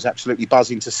was absolutely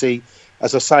buzzing to see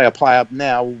as I say, a player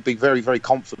now will be very, very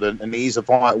confident, and he's a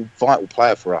vital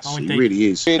player for us. He really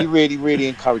is. Really, really, really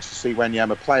encouraged to see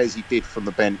Wanyama play as he did from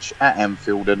the bench at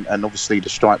Anfield, and obviously the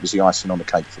strike was the icing on the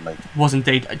cake for me. Was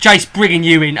indeed. Jace, bringing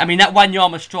you in. I mean, that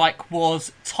Wanyama strike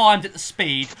was timed at the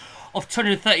speed of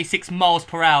 236 miles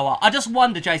per hour. I just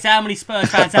wonder, Jace, how many Spurs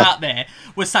fans out there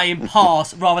were saying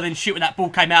pass rather than shoot when that ball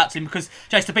came out to him, because,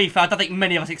 Jace, to be fair, I don't think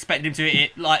many of us expected him to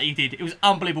hit it like he did. It was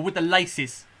unbelievable with the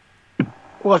laces.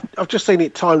 Well, I've just seen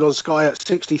it timed on Sky at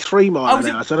 63 miles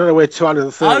an hour, so I don't know where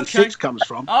 236 comes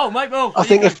from. Oh, mate, well, I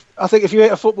think if you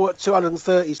hit a football at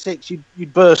 236,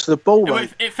 you'd burst the ball.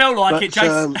 It felt like it,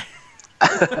 Jace.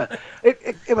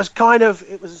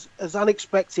 It was as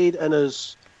unexpected and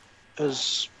as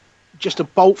just a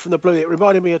bolt from the blue. It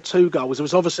reminded me of two goals. It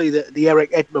was obviously the Eric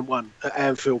Edmond one at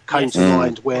Anfield came to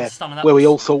mind, where we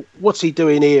all thought, what's he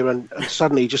doing here? And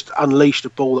suddenly he just unleashed a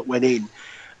ball that went in.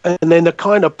 And then the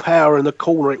kind of power and the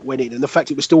corner it went in, and the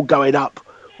fact it was still going up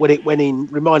when it went in,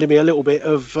 reminded me a little bit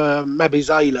of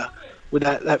Mabizela with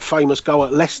that famous goal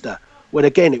at Leicester, when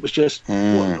again it was just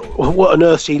what on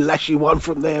earth's he lashing one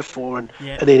from there for, and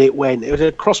then it went. It was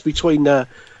a cross between the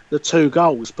two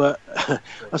goals, but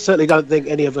I certainly don't think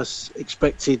any of us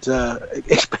expected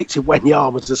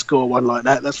Wanyama to score one like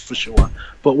that. That's for sure.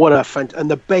 But what a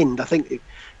and the bend, I think.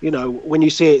 When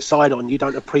you see it side on, you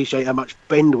don't appreciate how much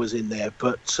bend was in there.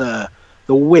 But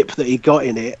the whip that he got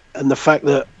in it, and the fact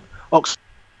that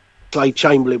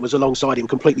Oxlade-Chamberlain was alongside him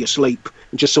completely asleep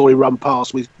and just saw him run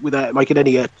past without making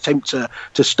any attempt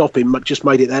to stop him, just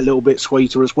made it that little bit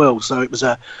sweeter as well. So it was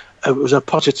a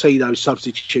Pochettino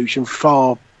substitution,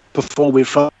 performing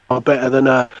far better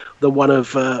than one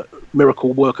of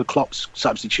miracle worker Klopp's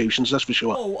substitutions, that's for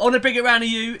sure. Oh, I want to bring it round to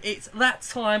you. It's that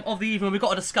time of the evening. We've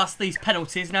got to discuss these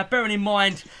penalties. Now, bearing in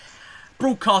mind,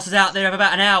 broadcasters out there have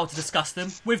about an hour to discuss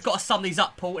them. We've got to sum these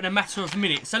up, Paul, in a matter of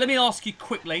minutes. So let me ask you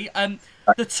quickly.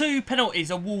 The two penalties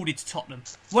awarded to Tottenham,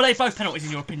 were they both penalties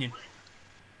in your opinion?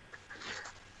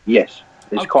 Yes.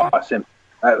 It's quite simple.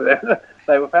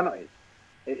 They were penalties.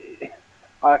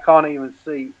 I can't even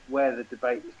see where the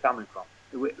debate is coming from.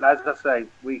 As I say,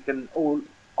 we can all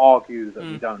argue that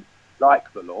we don't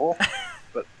like the law,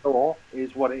 but the law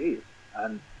is what it is,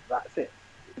 and that's it.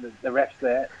 The ref's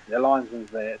there, the linesman's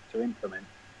there to implement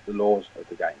the laws of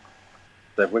the game.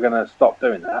 So if we're going to stop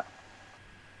doing that,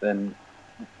 then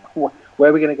where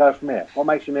are we going to go from here? What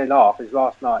makes me laugh is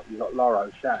last night you got Loro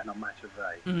shouting on Match of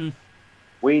the Day.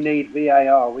 We need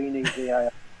VAR, we need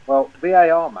VAR. Well,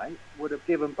 VAR, mate, would have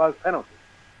given both penalties.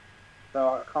 So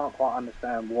I can't quite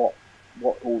understand what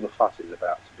all the fuss is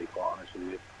about, to be quite honest with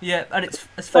you. Yeah, and it's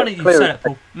funny you say that,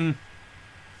 Paul.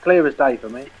 Clear as day for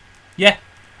me. Yeah.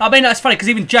 I mean, that's funny, because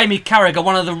even Jamie Carragher,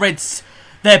 one of the Reds,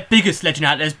 their biggest legend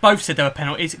out there, has both said they were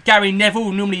penalties. Gary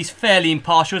Neville, normally he's fairly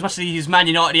impartial, as much as he's Man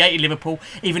United, he hated Liverpool,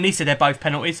 even he said they're both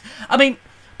penalties. I mean,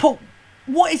 Paul,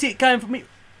 what is it going for me?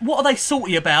 What are they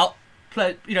salty about?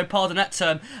 Pardon that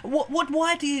term.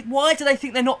 Why do they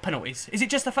think they're not penalties? Is it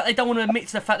just the fact they don't want to admit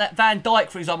to the fact that Van Dijk,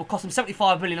 for example, cost them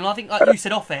 75 million, and I think, like you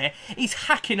said off air, he's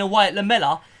hacking away at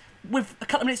Lamela with a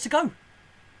couple of minutes to go?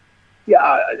 Yeah,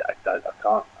 I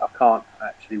can't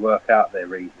actually work out their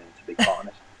reasoning, to be quite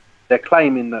honest. They're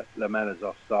claiming that Lamela's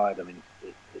offside. I mean,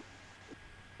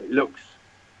 it looks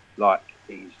like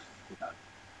he's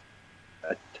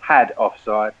a tad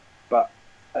offside, but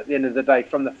at the end of the day,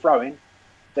 from the throw-in,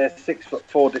 their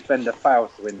 6'4" defender fails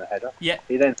to win the header. Yeah.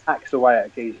 He then hacks away at a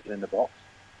geezer in the box.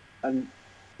 And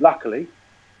luckily,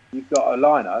 you've got a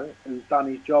Lino who's done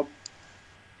his job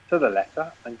to the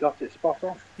letter and got it spot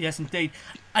on. Yes, indeed.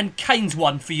 And Kane's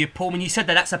one for you, Paul. When you said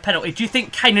that's a penalty, do you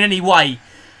think Kane in any way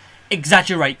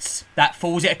exaggerates that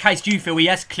fall? Is it a case, do you feel he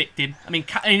has clipped him? I mean,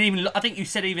 I think you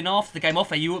said even after the game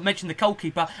off air, you mentioned the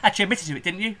goalkeeper actually admitted to it,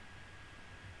 didn't you?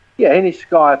 Yeah, in his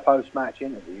Sky post-match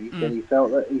interview, he said he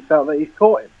felt that he'd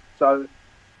caught him. So,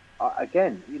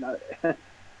 again,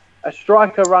 a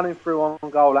striker running through on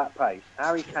goal at pace,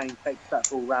 Harry Kane takes that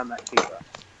ball round that keeper.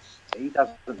 He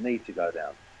doesn't need to go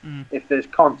down. If there's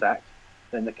contact,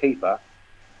 then the keeper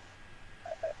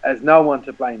has no one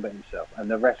to blame but himself,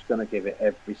 and the ref's going to give it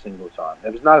every single time.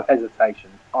 There was no hesitation.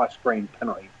 I screamed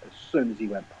penalty as soon as he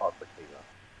went past the keeper,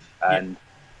 and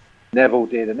Neville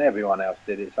did, and everyone else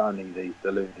did. It's only these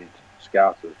deluded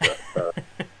scousers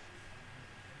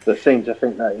that seem to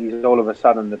think that he's all of a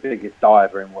sudden the biggest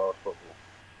diver in world football,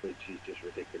 which is just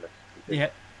ridiculous.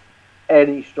 Yeah.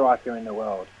 Any striker in the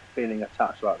world feeling a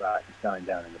touch like that is going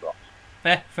down in the box.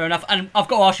 Yeah, fair enough. And I've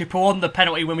got to ask you, Paul, on the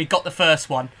penalty when we got the first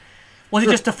one, was it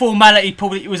just a formality, Paul,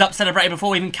 that it was up celebrating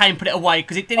before even Kane put it away?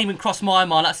 Because it didn't even cross my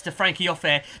mind, that's to Frankie off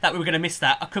air, that we were going to miss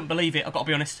that. I couldn't believe it, I've got to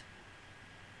be honest.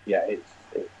 Yeah,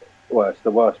 it's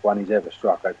the worst one he's ever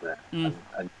struck, hasn't it?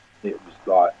 And it was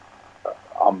like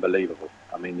unbelievable.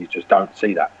 I mean, you just don't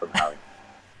see that from Harry.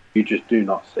 You just do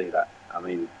not see that. I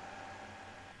mean,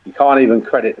 you can't even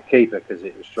credit the keeper because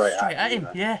it was straight at him.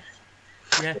 Yeah.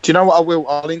 Do you know what I will?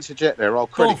 I'll interject there. I'll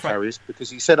credit Harris because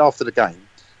he said after the game,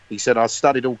 he said, I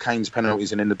studied all Kane's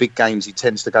penalties, and in the big games he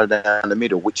tends to go down the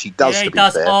middle, which he does. Yeah, he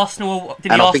does. Fair. Arsenal,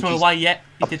 did he Arsenal away yet?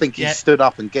 I think he stood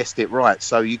up and guessed it right.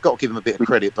 So you've got to give him a bit of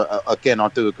credit. But again, I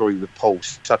do agree with Paul.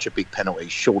 Such a big penalty.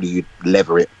 Surely you'd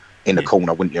lever it in the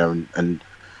corner, wouldn't you? And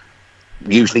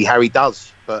usually Harry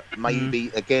does. But maybe,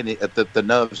 again, the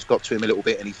nerves got to him a little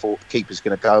bit and he thought the keeper's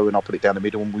going to go and I'll put it down the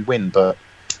middle and we win. But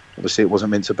obviously it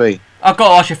wasn't meant to be. I've got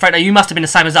to ask you, Fred, you must have been the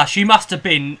same as us. You must have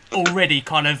been already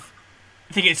kind of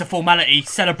thinking it's a formality,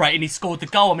 celebrating he scored the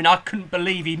goal. I mean, I couldn't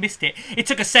believe he missed it. It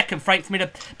took a second, Frank, for me to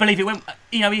believe it went.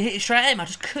 He hit it straight at him. I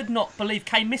just could not believe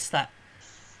Kane missed that.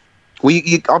 Well,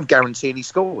 I'm guaranteeing he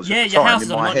scores. Yeah, at the time in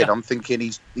my head, I'm thinking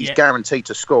he's guaranteed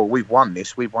to score. We've won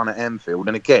this. We've won at Anfield,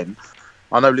 and again,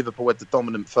 I know Liverpool had the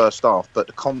dominant first half, but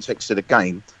the context of the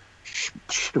game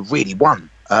should have really won.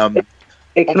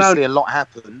 Obviously, a lot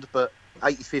happened, but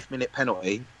 85th minute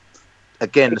penalty.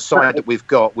 Again, the side that we've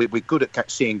got, we're good at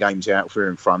seeing games out if we're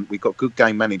in front. We've got good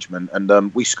game management,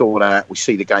 and we score that, we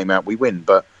see the game out, we win.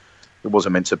 But it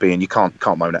wasn't meant to be, and you can't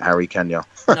moan at Harry, can you?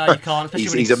 No, you can't.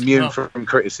 he's immune from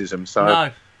criticism.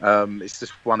 So it's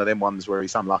just one of them ones where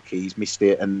he's unlucky. He's missed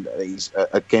it, and he's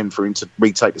again for him to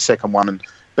retake the second one and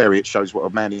bury it shows what a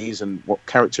man he is and what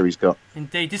character he's got.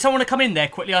 Indeed. Did someone want to come in there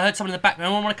quickly? I heard someone in the background.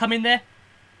 Anyone want to come in there?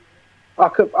 I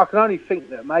can only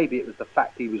think that maybe it was the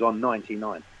fact he was on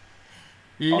 99.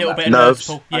 A little bit of nerves,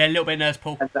 Paul. Yeah, a little bit of nerves,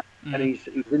 Paul. And he's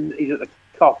at the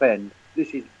top end.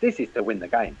 This is to win the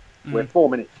game. We're 4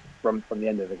 minutes from the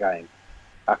end of the game.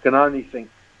 I can only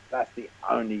think that's the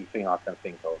only thing I can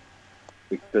think of,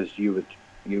 because you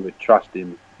would trust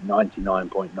him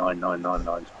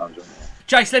 99.9999 times.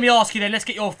 Jace, let me ask you then. Let's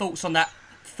get your thoughts on that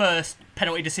first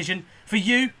penalty decision. For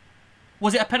you,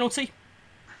 was it a penalty?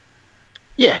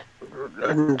 Yeah,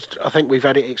 and I think we've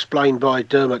had it explained by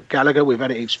Dermot Gallagher, we've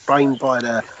had it explained by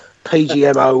the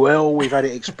PGMOL, we've had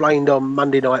it explained on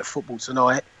Monday Night Football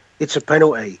tonight. It's a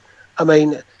penalty. I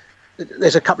mean,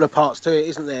 there's a couple of parts to it,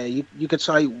 isn't there? You could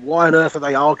say, why on earth are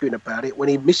they arguing about it when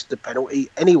he missed the penalty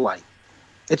anyway?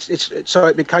 So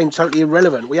it became totally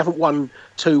irrelevant. We haven't won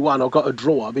 2-1 or got a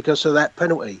draw because of that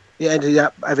penalty. It ended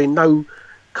up having no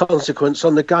consequence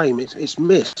on the game. It's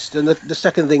missed. And the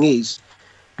second thing is,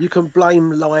 you can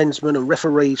blame linesmen and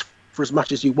referees for as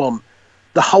much as you want.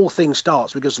 The whole thing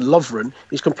starts because Lovren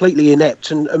is completely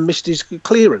inept and missed his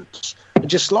clearance and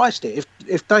just sliced it.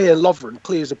 If Daya Lovren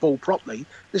clears the ball properly,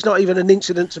 there's not even an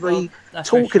incident to be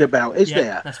talking about, is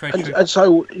there? That's very true. And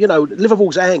so,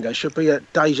 Liverpool's anger should be at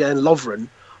Dejan Lovren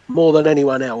more than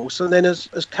anyone else. And then,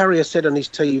 as Carrier said on his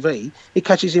TV, he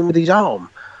catches him with his arm.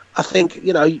 I think,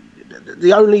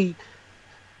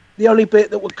 the only bit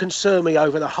that would concern me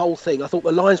over the whole thing, I thought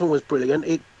the linesman was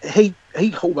brilliant. He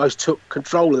almost took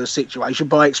control of the situation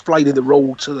by explaining the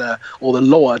rule the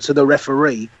law to the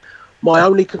referee. My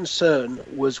only concern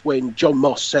was when John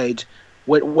Moss said,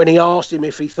 when he asked him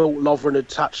if he thought Lovren had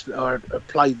touched or had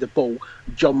played the ball,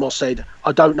 John Moss said,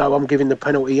 I don't know, I'm giving the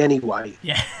penalty anyway.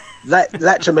 Yeah.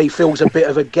 That to me feels a bit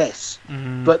of a guess.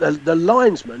 But the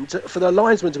linesman, for the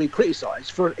linesman to be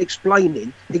criticised for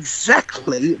explaining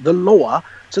exactly the law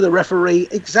to the referee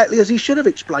exactly as he should have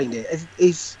explained it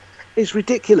is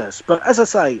ridiculous. But as I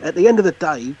say, at the end of the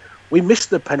day, we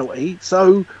missed the penalty,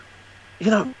 so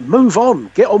move on,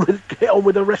 get on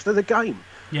with the rest of the game.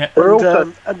 Yeah, we're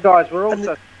also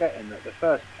forgetting that the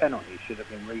first penalty should have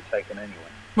been retaken anyway.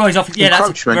 Well, he's off. Yeah,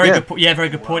 that's a very good point. Yeah, very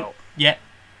good point. Yeah.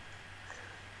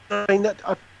 I mean,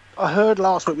 I heard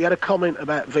last week we had a comment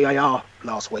about VAR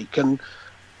last week, and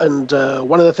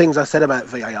one of the things I said about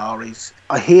VAR is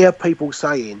I hear people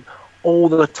saying all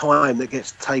the time that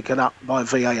gets taken up by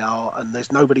VAR, and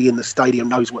there's nobody in the stadium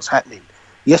knows what's happening.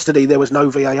 Yesterday there was no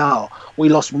VAR. We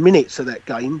lost minutes of that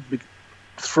game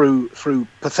through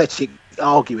pathetic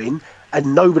arguing,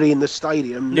 and nobody in the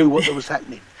stadium knew what was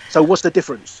happening. So what's the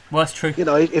difference? Well, that's true.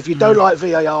 If you don't like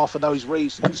VAR for those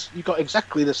reasons, you've got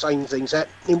exactly the same things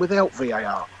happening without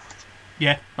VAR.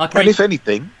 Yeah, I agree. And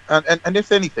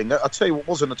if anything, I'll tell you what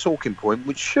wasn't a talking point,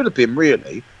 which should have been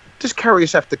really, does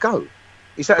Karius have to go?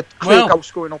 Is that a clear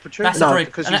goal-scoring opportunity? No,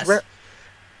 because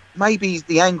maybe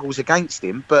the angle's against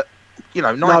him, but,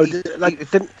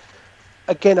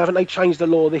 Again, haven't they changed the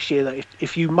law this year that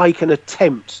if you make an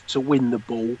attempt to win the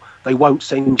ball, they won't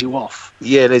send you off?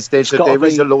 Yeah, there is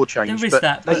a law change. There is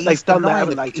that. They've done that,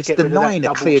 haven't they? He's denying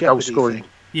a clear goal scoring.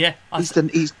 Yeah,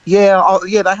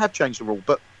 they have changed the rule,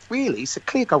 but really, it's a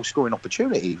clear goal scoring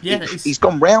opportunity. Yeah, he's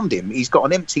gone round him. He's got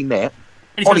an empty net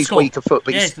on his weaker foot,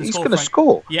 but he's going to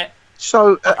score. Yeah.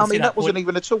 So I mean, that wasn't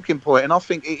even a talking point, and I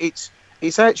think it's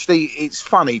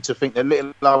funny to think that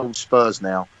little old Spurs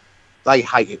now, they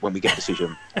hate it when we get a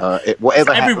decision.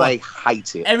 Whatever happens, they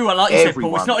hate it. Everyone, like you said,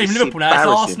 Paul. It's not even Liverpool now.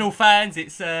 It's Arsenal fans.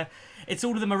 It's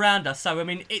all of them around us. So I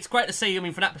mean, it's great to see. I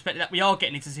mean, from that perspective, that we are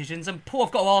getting these decisions. And Paul,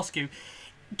 I've got to ask you: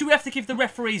 do we have to give the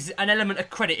referees an element of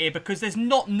credit here? Because there's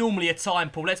not normally a time,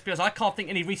 Paul. Let's be honest. I can't think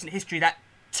any recent history that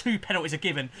 2 penalties are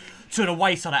given to an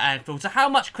away side at Anfield. So how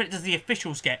much credit does the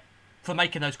officials get for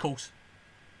making those calls?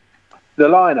 The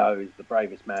lino is the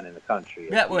bravest man in the country.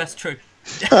 Yeah, well, that's true.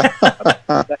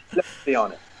 Let's be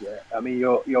honest. Yeah, I mean,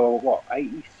 you're what,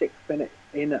 86 minutes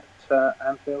in at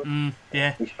Anfield?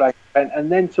 Yeah. He's playing,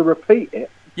 and then to repeat it.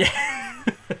 Yeah.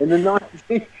 In the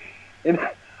 90s.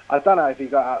 I don't know if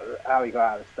how he got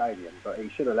out of the stadium, but he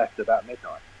should have left about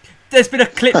midnight. There's been a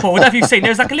clip, Paul. I don't know if you've seen.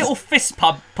 There was like a little fist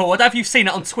pump, Paul. I don't know if you've seen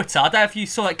it on Twitter. I don't know if you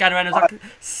saw it going around.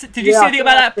 Did you see anything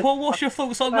about that, Paul? What's your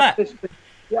thoughts on that?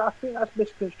 Yeah, I think that's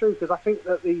misconstrued because I think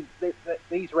that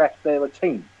these refs, they're a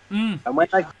team, and when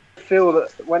they feel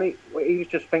that when he was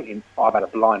just thinking, I've had a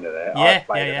blinder there, I've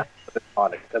played it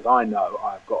because I know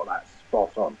I've got that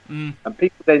spot on, and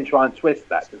people then try and twist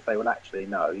that to say, well, actually,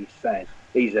 no, he's saying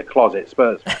he's a closet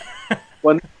Spurs fan.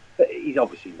 Well, he's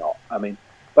obviously not. I mean,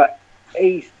 but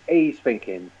he's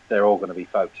thinking they're all going to be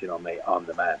focusing on me. I'm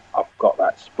the man. I've got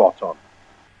that spot on.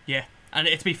 Yeah. And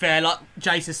to be fair, like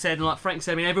Jason said and like Frank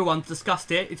said, I mean, everyone's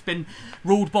discussed it. It's been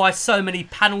ruled by so many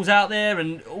panels out there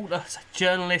and all the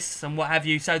journalists and what have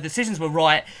you. So the decisions were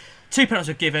right. 2 penalties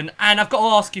were given. And I've got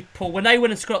to ask you, Paul, when they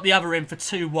went and scored up the other end for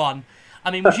 2-1,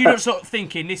 I mean, was you not sort of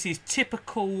thinking this is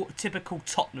typical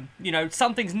Tottenham? You know,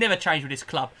 something's never changed with this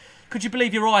club. Could you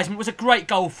believe your eyes? I mean, it was a great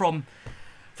goal from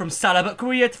Salah, but could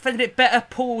we have defended it better,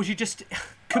 Paul? Was you just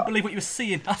couldn't believe what you were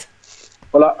seeing?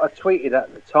 Well, I tweeted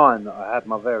at the time that I had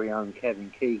my very own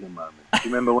Kevin Keegan moment. Do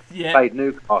you remember when he played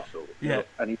Newcastle? Yeah.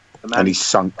 And he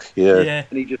sunk, And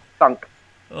he just sunk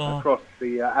across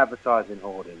the advertising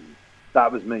hoarding.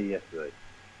 That was me yesterday.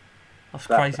 That's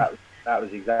crazy. That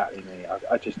was exactly me.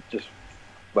 I just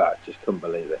couldn't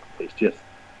believe it. It's just,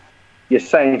 you're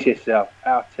saying to yourself,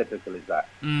 how typical is that?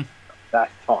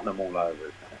 That's Tottenham all over, isn't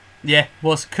it? Yeah,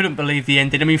 couldn't believe the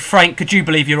ending. I mean, Frank, could you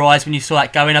believe your eyes when you saw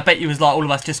that going? I bet you was like all of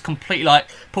us, just completely, like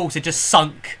Paul said, just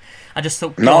sunk. I just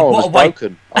thought, I was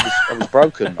broken. I was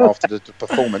broken after the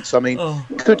performance. I mean,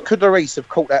 could Lloris have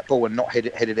caught that ball and not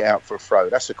headed it out for a throw?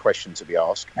 That's a question to be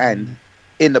asked. And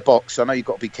in the box, I know you've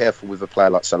got to be careful with a player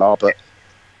like Salah, but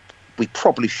we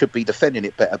probably should be defending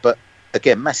it better. But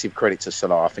again, massive credit to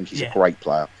Salah. I think he's a great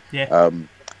player. Yeah.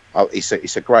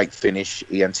 It's a great finish.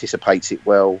 He anticipates it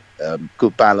well.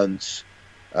 Good balance.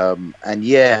 And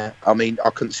I mean, I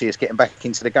couldn't see us getting back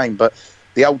into the game. But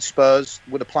the old Spurs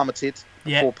would have plummeted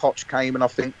before Poch came. And I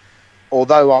think,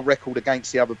 although our record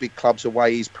against the other big clubs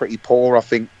away is pretty poor, I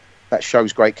think that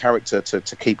shows great character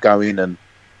to keep going and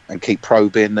keep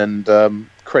probing. And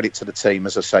credit to the team,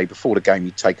 as I say, before the game,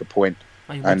 you take a point.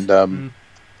 And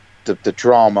the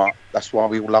drama, that's why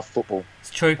we all love football. It's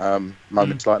true.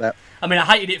 Moments like that. I mean, I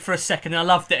hated it for a second and I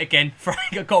loved it again, Frank,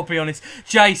 I've got to be honest.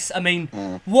 Jace, I mean,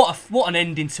 what an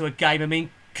ending to a game. I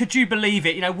mean, could you believe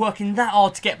it? You know, working that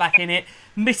hard to get back in it,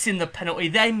 missing the penalty,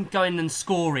 then going and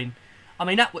scoring. I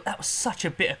mean, that was such a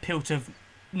bitter pill to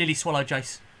nearly swallow,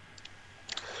 Jace.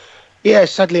 Yeah,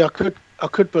 sadly, I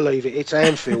could believe it. It's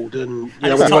Anfield, and you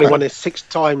know, we've only won it 6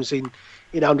 times in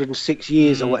 106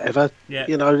 years or whatever. Yeah.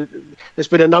 You know, there's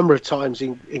been a number of times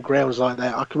in grounds like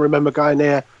that. I can remember going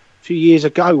there a few years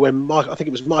ago when I think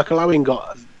it was Michael Owen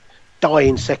got a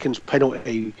dying seconds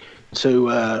penalty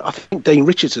to I think Dean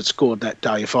Richards had scored that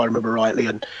day, if I remember rightly,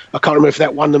 and I can't remember if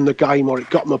that won them the game or it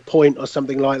got them a point or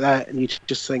something like that, and you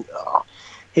just think,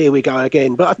 here we go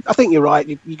again. But I think you're right.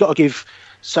 You've got to give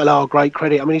Salah great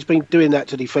credit. I mean, he's been doing that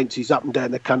to defences up and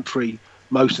down the country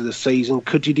most of the season.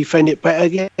 Could you defend it better?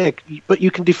 Yeah, but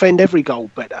you can defend every goal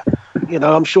better. You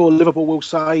know, I'm sure Liverpool will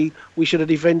say we should have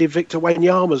defended Victor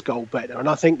Wanyama's goal better. And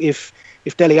I think if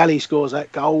Dele Alli scores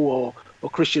that goal or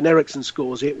Christian Eriksen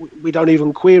scores it, we don't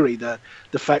even query the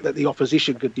fact that the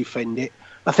opposition could defend it.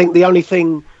 I think the only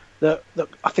thing that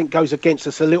I think goes against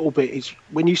us a little bit is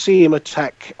when you see him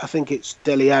attack, I think it's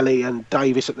Dele Alli and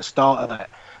Davis at the start of that,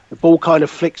 the ball kind of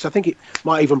flicks. I think it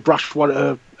might even brush one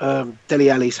of Dele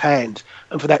Alli's hand,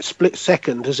 and for that split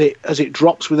second, as it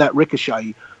drops with that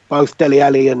ricochet, both Dele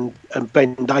Alli and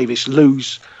Ben Davis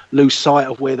lose sight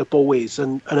of where the ball is,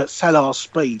 and at Salah's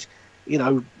speed, you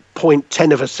know,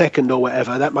 0.10 of a second or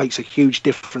whatever, that makes a huge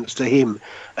difference to him.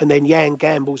 And then Yan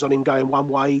gambles on him going one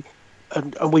way,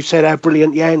 and we've said how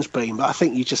brilliant Jan's been, but I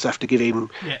think you just have to give him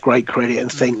great credit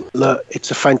and think, look,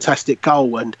 it's a fantastic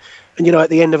goal. And you know, at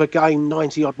the end of a game,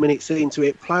 90 odd minutes into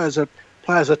it, players are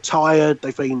tired.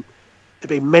 They've been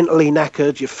mentally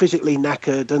knackered. You're physically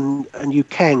knackered, and you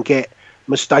can get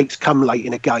mistakes come late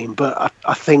in a game. But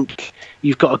I think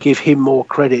you've got to give him more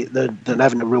credit than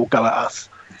having a real go at us.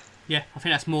 Yeah, I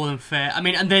think that's more than fair. I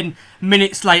mean, and then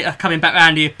minutes later, coming back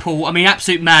round here, Paul, I mean,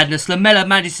 absolute madness. Lamela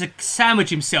managed to sandwich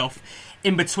himself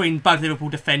in between both Liverpool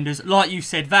defenders. Like you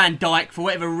said, Van Dijk, for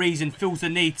whatever reason, feels the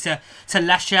need to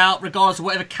lash out, regardless of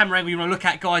whatever camera angle you want to look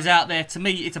at, guys out there. To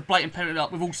me, it's a blatant penalty,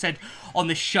 like we've all said on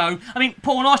this show. I mean,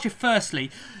 Paul, I'll ask you firstly,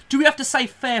 do we have to say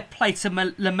fair play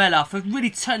to Lamela for really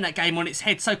turning that game on its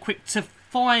head so quick to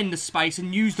find the space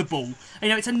and use the ball? You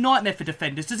know, it's a nightmare for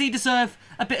defenders. Does he deserve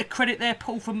a bit of credit there,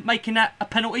 Paul, for making that a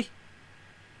penalty?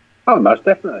 Oh, most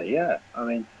definitely, yeah. I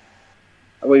mean,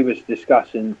 we was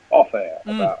discussing off air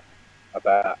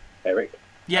about Eric.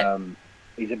 Yeah.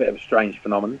 He's a bit of a strange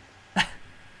phenomenon.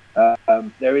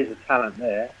 There is a talent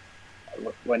there.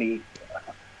 When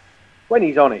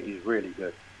he's on it, he's really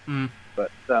good.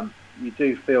 But you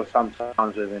do feel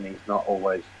sometimes with him he's not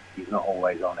always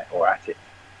on it or at it.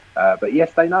 But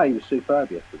yes, they know he was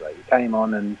superb yesterday. He came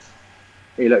on and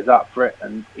he looked up for it,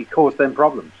 and he caused them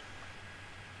problems.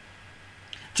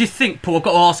 Do you think, Paul, I've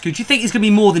got to ask you, do you think he's going to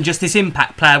be more than just this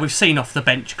impact player we've seen off the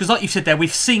bench? Because like you said there,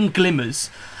 we've seen glimmers.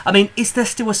 I mean, is there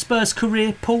still a Spurs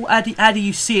career, Paul? How do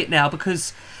you see it now?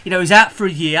 Because, you know, he's out for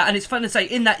a year, and it's fun to say,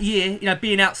 in that year, you know,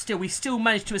 being out still, we still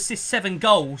managed to assist 7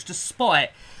 goals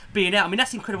despite being out. I mean,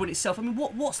 that's incredible in itself. I mean,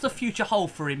 what's the future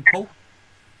hold for him, Paul?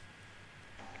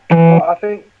 Well, I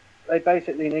think they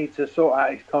basically need to sort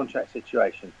out his contract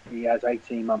situation. He has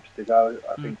 18 months to go,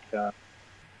 I think.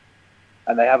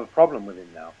 And they have a problem with him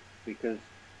now because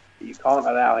you can't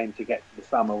allow him to get to the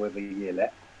summer with a year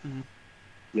left.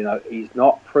 You know, he's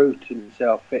not proved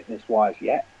himself fitness-wise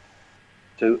yet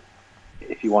to,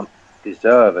 if you want,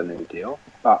 deserve a new deal.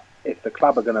 But if the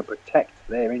club are going to protect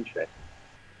their interest,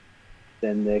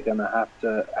 then they're going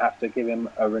to have to give him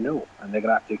a renewal, and they're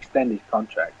going to have to extend his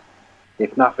contract,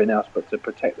 if nothing else, but to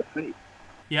protect the fee.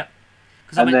 Yep.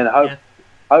 And then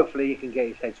hopefully he can get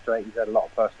his head straight. He's had a lot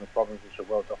of personal problems which are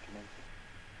well documented.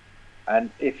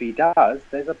 And if he does,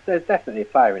 there's definitely a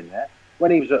player in there.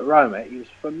 When he was at Roma, he was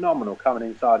phenomenal coming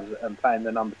inside and playing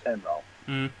the number 10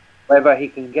 role. Whether he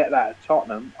can get that at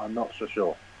Tottenham, I'm not so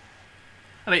sure.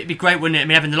 I mean, it'd be great, wouldn't it? I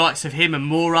mean, having the likes of him and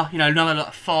Mora, you know, another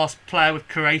fast player with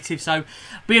creative. So,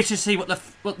 be interested to see what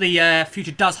the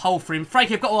future does hold for him.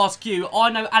 Frankie, I've got to ask you. I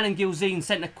know Alan Gilzine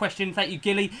sent a question. Thank you,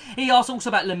 Gilly. He asked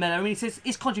also about Lamela. I mean, he says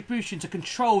his contribution to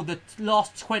control the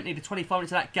last 20 to 25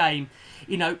 minutes of that game.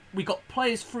 You know, we got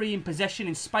players free in possession,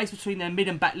 in space between their mid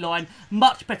and back line.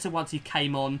 Much better once he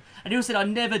came on. And he also said, I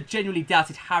never genuinely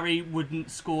doubted Harry wouldn't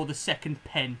score the second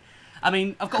pen. I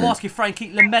mean, I've got to ask you,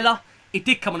 Frankie, Lamela, he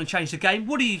did come on and change the game.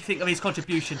 What do you think of his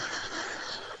contribution?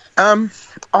 I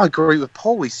agree with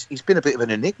Paul. He's been a bit of an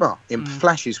enigma. In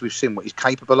flashes, we've seen what he's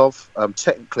capable of.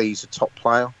 Technically, he's a top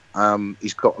player.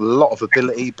 He's got a lot of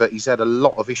ability, but he's had a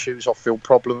lot of issues, off-field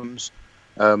problems.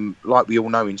 Like we all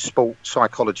know in sport,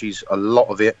 psychology's a lot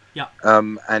of it. Yeah.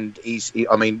 And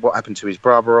I mean, what happened to his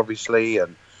brother, obviously,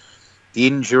 and the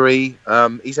injury.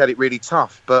 He's had it really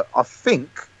tough. But I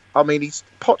think,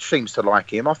 Poch seems to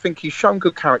like him. I think he's shown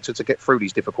good character to get through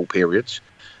these difficult periods.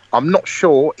 I'm not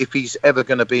sure if he's ever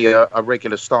going to be a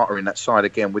regular starter in that side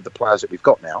again with the players that we've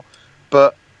got now.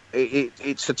 But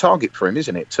it's a target for him,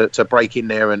 isn't it? To break in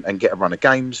there and get a run of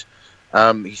games.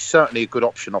 He's certainly a good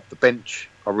option off the bench.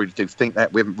 I really do think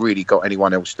that. We haven't really got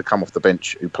anyone else to come off the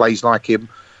bench who plays like him.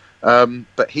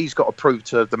 But he's got to prove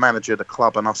to the manager, the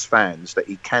club and us fans that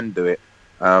he can do it.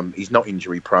 He's not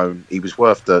injury prone. He was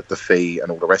worth the fee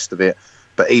and all the rest of it.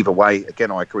 But either way, again,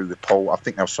 I agree with Paul. I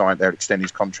think they'll extend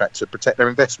his contract to protect their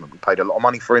investment. We paid a lot of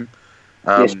money for him.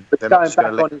 Yes, but going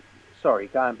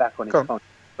back on his contract.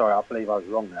 Sorry, I believe I was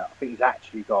wrong there. I think he's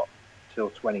actually got till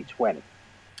 2020.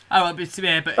 Oh,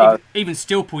 but even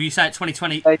still, Paul, you say at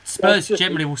 2020, Spurs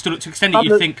generally will still look to extend it,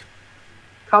 you think?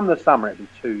 Come the summer, it'll be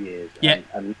 2 years. Yeah.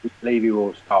 And Levy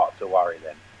will start to worry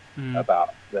then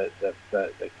about the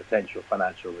potential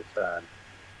financial return.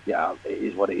 Yeah, it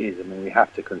is what it is. I mean, we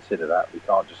have to consider that. We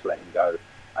can't just let him go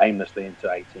aimlessly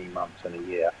into 18 months and a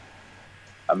year.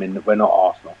 I mean, we're not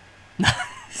Arsenal.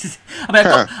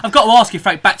 I've got to ask you,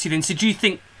 Frank, back to you then. So do you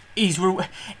think is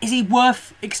he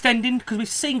worth extending? Because we've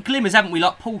seen glimmers, haven't we,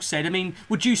 like Paul said. I mean,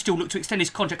 would you still look to extend his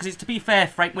contract? Because to be fair,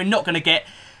 Frank, we're not going to get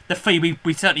the fee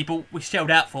we certainly shelled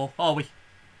out for, are we?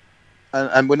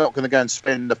 and we're not going to go and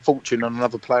spend a fortune on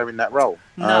another player in that role.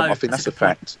 No, I think that's a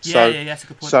fact. Yeah, that's a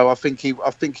good point. So I think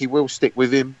he will stick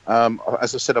with him.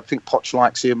 As I said, I think Poch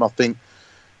likes him. I think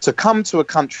to come to a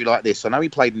country like this, I know he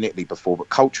played in Italy before, but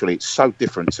culturally it's so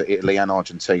different to Italy and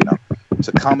Argentina.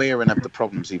 To come here and have the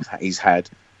problems he's had,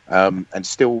 and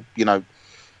still,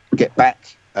 get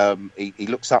back. He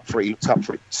looks up for it. He looked up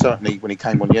for it certainly when he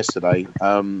came on yesterday.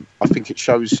 I think it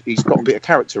shows he's got a bit of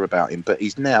character about him, but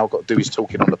he's now got to do his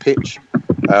talking on the pitch.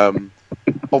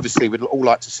 Obviously, we'd all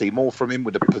like to see more from him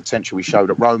with the potential he showed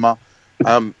at Roma.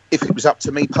 If it was up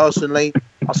to me personally,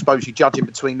 I suppose you judge him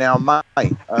between now and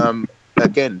May.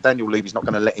 Again, Daniel Levy's not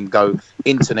going to let him go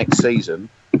into next season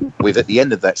with, at the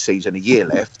end of that season, a year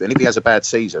left. And if he has a bad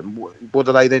season, what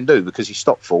do they then do? Because his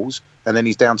stock falls and then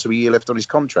he's down to a year left on his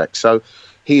contract. So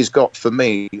he has got, for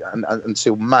me,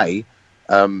 until May,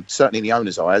 certainly in the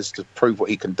owner's eyes, to prove what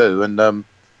he can do. And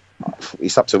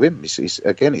it's up to him.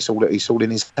 It's all in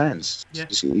his hands. Yeah.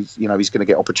 He's going to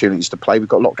get opportunities to play. We've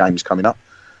got a lot of games coming up.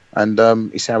 And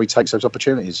it's how he takes those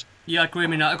opportunities. Yeah, I agree.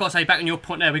 I've got to say, back on your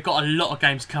point there, we've got a lot of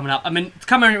games coming up.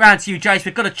 Coming around to you, Jace,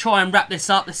 we've got to try and wrap this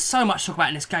up. There's so much to talk about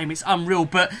in this game. It's unreal.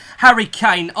 But Harry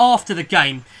Kane, after the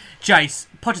game, Jace,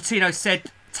 Pochettino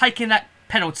said, taking that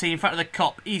penalty in front of the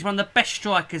Kop, he's one of the best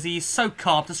strikers. He is so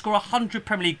calm. To score 100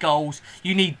 Premier League goals,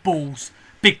 you need balls.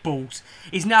 Big balls.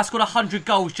 He's now scored 100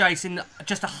 goals, Jason,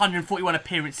 just 141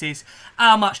 appearances.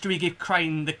 How much do we give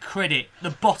Crane the credit, the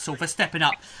bottle, for stepping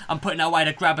up and putting our way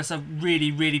to grab us a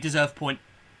really, really deserved point?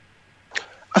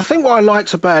 I think what I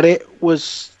liked about it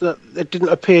was that it didn't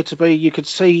appear to be, you could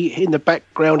see in the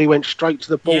background he went straight to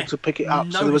the ball to pick it up.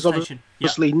 No so there was hesitation.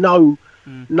 obviously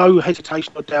no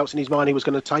hesitation or doubts in his mind he was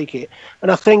going to take it.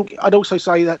 And I think I'd also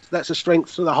say that that's a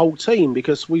strength for the whole team,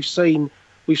 because we've seen,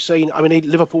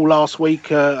 Liverpool last week,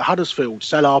 Huddersfield,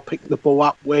 Salah picked the ball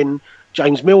up when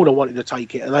James Milner wanted to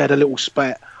take it, and they had a little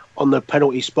spat on the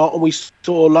penalty spot. And we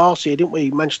saw last year, didn't we,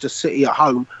 Manchester City at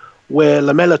home, where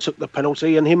Lamela took the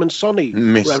penalty and him and Sonny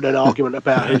were having an argument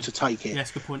about who to take it.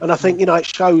 Yes, good point. And I think, it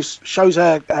shows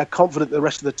how confident the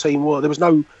rest of the team were. There was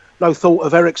no thought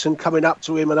of Eriksen coming up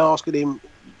to him and asking him,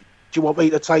 do you want me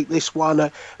to take this one?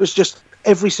 It was just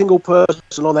every single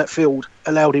person on that field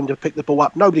allowed him to pick the ball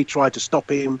up. Nobody tried to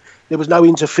stop him. There was no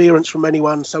interference from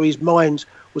anyone, so his mind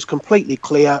was completely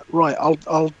clear. Right,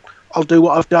 I'll do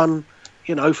what I've done,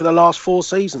 for the last 4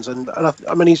 seasons. And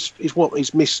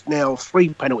he's missed now 3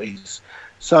 penalties.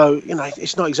 So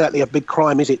it's not exactly a big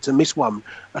crime, is it, to miss one?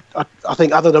 I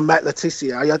think other than Matt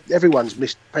Letizia, everyone's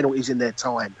missed penalties in their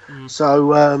time.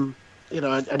 So and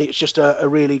it's just a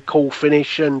really cool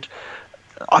finish. And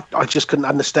I just couldn't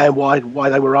understand why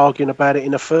they were arguing about it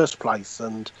in the first place,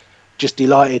 and just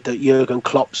delighted that Jurgen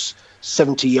Klopp's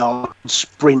 70-yard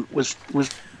sprint was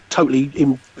totally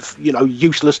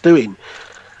useless doing.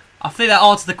 I think that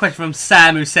answers the question from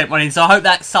Sam, who sent one in, so I hope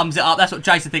that sums it up. That's what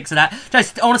Jason thinks of that.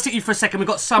 Jason, I want to sit you for a second. We've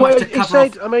got so much to cover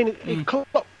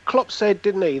off. Klopp said,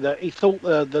 didn't he, that he thought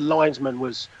the linesman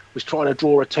was trying to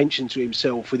draw attention to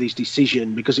himself with his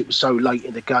decision because it was so late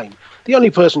in the game. The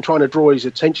only person trying to draw his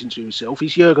attention to himself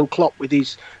is Jurgen Klopp with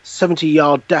his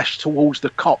 70-yard dash towards the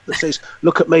Kop that says,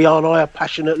 look at me, aren't I a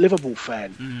passionate Liverpool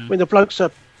fan? The bloke's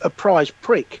a prize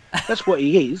prick. That's what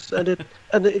he is. And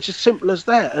it's as simple as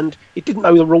that. And he didn't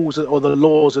know the rules or the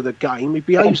laws of the game. He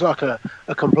behaves like a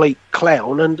complete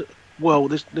clown. And, well,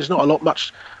 there's not a lot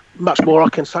much more I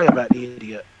can say about the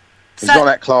idiot. He's not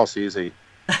that classy, is he?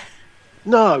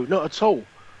 No, not at all.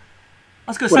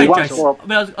 I was going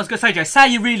to say, Joe, say how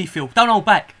you really feel. Don't hold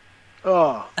back.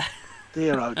 Oh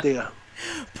dear.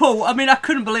 Paul, I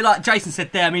couldn't believe, like Jason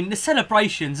said there, the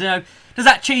celebrations, does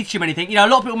that teach you anything? A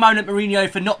lot of people moan at Mourinho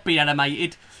for not being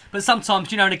animated, but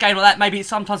sometimes, in a game like that, maybe it's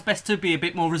sometimes best to be a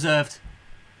bit more reserved.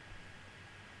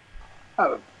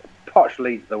 Oh, Poch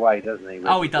leads the way, doesn't he?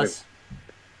 He does.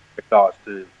 With regards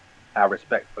to how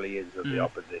respectful he is of the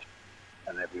opposition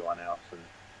and everyone else. And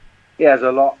he has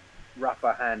a lot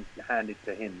rougher handed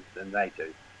to him than they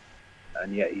do.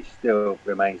 And yet he still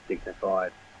remains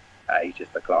dignified. He's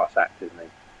just a class act, isn't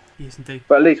he? He is indeed.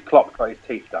 But at least Klopp got his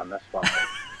teeth done, that's one thing.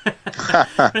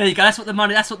 There you go. That's what the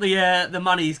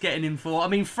money is getting him for.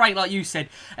 Frank, like you said,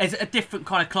 is a different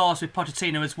kind of class with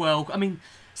Pochettino as well.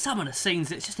 Some of the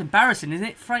scenes, it's just embarrassing, isn't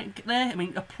it, Frank? There,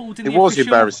 applauding. It was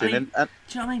embarrassing, and do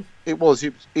you know what I mean?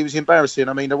 It was embarrassing.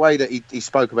 The way that he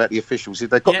spoke about the officials,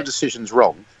 if they got the decisions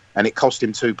wrong and it cost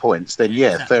him 2 points, then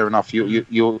exactly. Fair enough.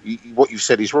 What you've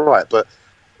said is right, but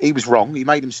he was wrong. He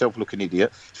made himself look an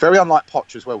idiot. It's very unlike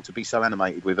Poch as well to be so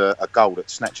animated with a goal that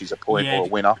snatches a point or a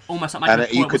winner. Almost like making a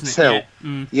point, you could tell.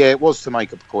 It was to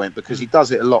make a point because he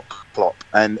does it a lot, Klopp,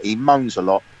 and he moans a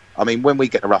lot. I mean, when we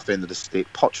get the rough end of the stick,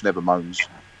 Poch never moans.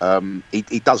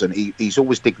 He doesn't. He's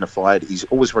always dignified. He's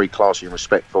always very classy and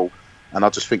respectful. And I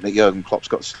just think that Jurgen Klopp's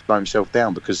got to slow himself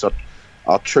down, because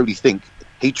I truly think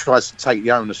he tries to take the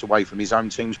onus away from his own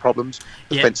team's problems.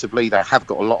 Defensively, they have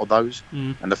got a lot of those.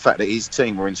 And the fact that his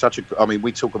team were in such a... I mean,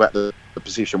 we talk about the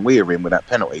position we were in with that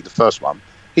penalty, the first one.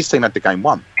 His team had the game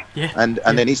won. And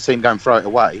then his team go and throw it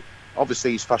away.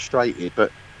 Obviously, he's frustrated,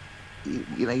 but,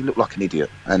 he looked like an idiot.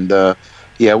 And,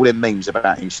 all them memes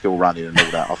about him still running and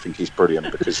all that, I think he's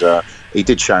brilliant, because he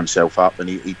did show himself up, and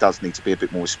he does need to be a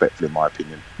bit more respectful, in my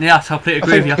opinion. Yeah, I completely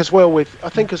agree with you. I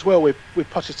think as well with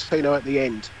Pochettino at the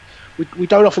end, we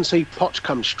don't often see Poch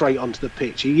come straight onto the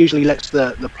pitch. He usually lets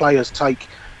the players take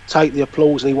the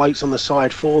applause, and he waits on the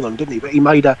side for them, didn't he? But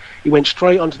he went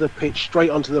straight onto the pitch, straight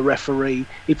onto the referee.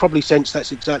 He probably sensed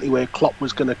that's exactly where Klopp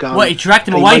was going to go. Well, he dragged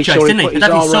him away, Jace, didn't he? I don't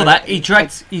know if you saw that.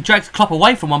 He dragged Klopp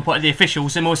away from one point of the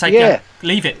officials, and was saying,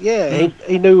 leave it. Yeah,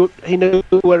 he knew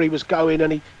where he was going,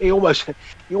 and he almost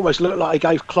looked like he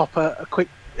gave Klopp a quick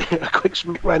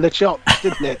smack round the chops,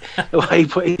 didn't it? The way he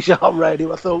put his arm round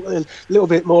him, I thought a little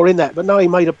bit more in that. But no, he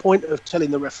made a point of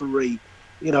telling the referee,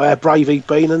 how brave he'd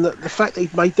been, and the fact that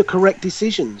he'd made the correct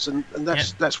decisions, and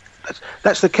that's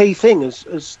the key thing,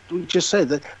 as we just said,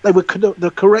 that they were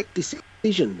the correct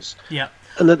decisions. Yeah.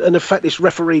 And the fact this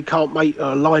referee can't make,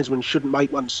 a linesman shouldn't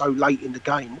make one so late in the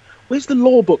game. Where's the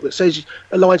law book that says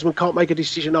a linesman can't make a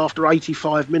decision after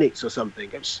 85 minutes or something?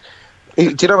 Do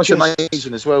you know what's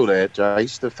amazing as well there,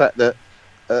 Jace? The fact that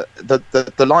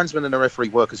the linesman and the referee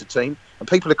work as a team, and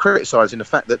people are criticising the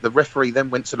fact that the referee then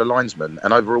went to the linesman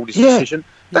and overruled his decision.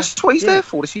 That's what he's there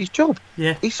for. It's his job.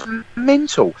 Yeah. It's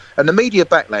mental. And the media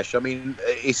backlash, I mean,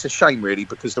 it's a shame really,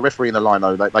 because the referee and the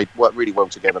lino, they work really well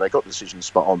together. They got the decision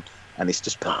spot on, and it's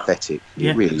just pathetic.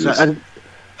 It really is.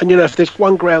 And if there's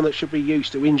one ground that should be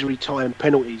used to injury time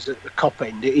penalties at the Kop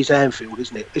end, it is Anfield,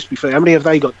 isn't it? Let's be fair. How many have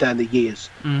they got down the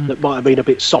years that might have been a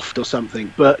bit soft or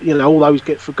something? But all those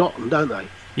get forgotten, don't they?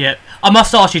 Yeah, I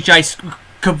must ask you, Jace.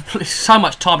 So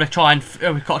much time to try and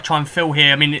we've got to try and fill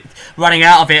here. I mean, running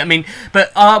out of it. I mean,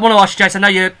 but I want to ask you, Jace. I know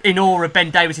you're in awe of Ben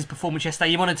Davies' performance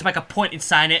yesterday. You wanted to make a point in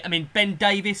saying it. I mean, Ben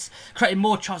Davies created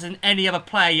more chances than any other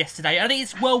player yesterday. I think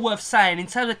it's well worth saying, in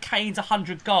terms of Kane's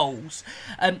 100 goals,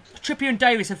 Trippier and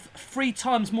Davies have 3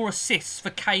 times more assists for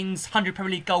Kane's 100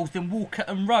 Premier League goals than Walker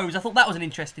and Rose. I thought that was an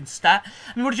interesting stat.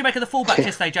 I mean, what did you make of the fullbacks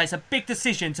yesterday, Jace? A big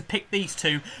decision to pick these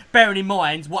two, bearing in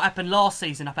mind what happened last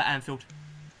season up at Anfield.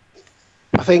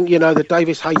 I think, the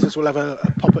Davis haters will have a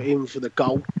pop at him for the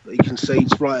goal that he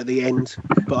concedes right at the end.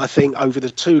 But I think over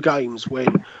the 2 games,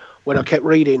 when I kept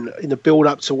reading in the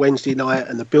build-up to Wednesday night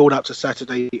and the build-up to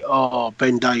Saturday,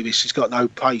 Ben Davies, he's got no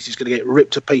pace. He's going to get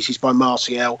ripped to pieces by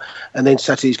Martial. And then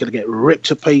Saturday he's going to get ripped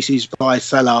to pieces by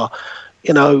Salah.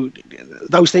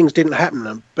 Those things didn't happen.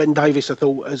 And Ben Davies, I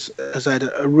thought, has had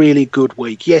a really good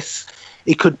week. Yes,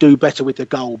 he could do better with the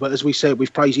goal, but as we said,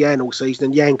 we've praised Jan all season,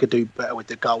 and Jan could do better with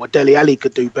the goal. Dele Alli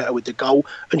could do better with the goal,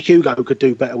 and Hugo could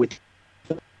do better with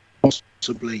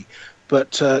possibly.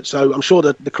 But so I'm sure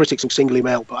that the critics will single him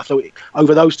out. But I thought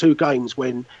over those 2 games,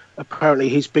 when apparently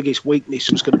his biggest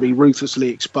weakness was going to be ruthlessly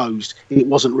exposed, it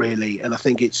wasn't really. And I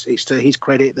think it's to his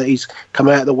credit that he's come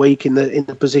out of the week in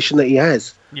the position that he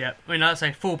has. Yeah, I mean, like I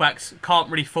say, fullbacks can't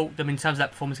really fault them in terms of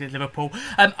that performance against Liverpool.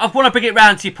 I want to bring it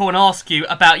round to you, Paul, and ask you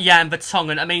about Jan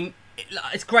Vertonghen. I mean,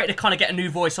 it's great to kind of get a new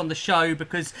voice on the show,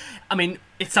 because, I mean,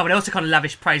 it's someone else to kind of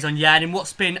lavish praise on Jan in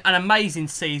what's been an amazing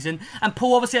season. And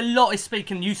Paul, obviously, a lot is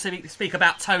speaking. You speak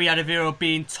about Toby Alderweireld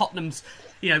being Tottenham's,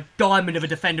 diamond of a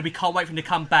defender. We can't wait for him to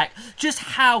come back. Just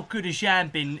how good has Jan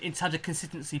been in terms of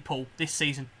consistency, Paul, this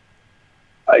season?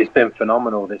 He's been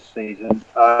phenomenal this season.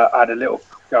 I had a little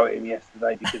go at him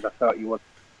yesterday because I felt he wasn't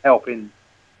helping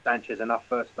Sanchez enough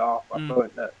first half. I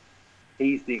thought that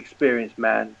he's the experienced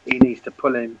man. He needs to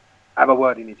pull him, have a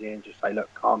word in his ear and just say,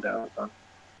 look, calm down, son.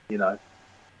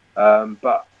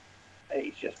 But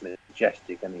he's just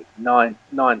majestic, and he's nine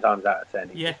times out of 10,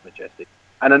 he's just majestic.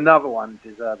 And another one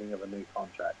deserving of a new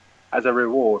contract as a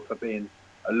reward for being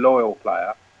a loyal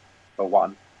player, for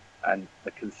one, and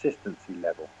the consistency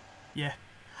level. Yeah.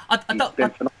 I've got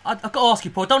to ask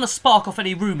you, Paul, I don't want to spark off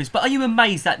any rumours, but are you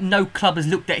amazed that no club has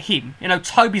looked at him?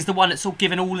 Toby's the one that's sort of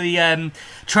given all the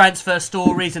transfer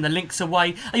stories and the links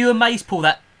away. Are you amazed, Paul,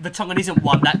 that Vertonghen isn't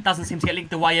one that doesn't seem to get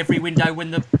linked away every window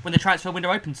when the transfer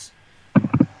window opens?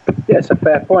 Yeah, it's a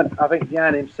fair point. I think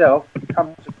Jan himself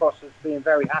comes across as being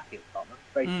very happy at Tottenham,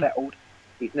 very settled.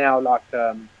 He's now like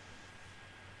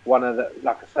one of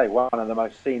the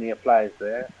most senior players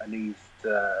there, and he's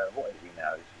what is he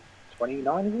now?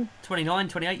 29, is he? 29,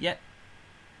 28, yeah.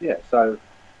 Yeah, so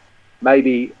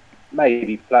maybe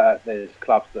there's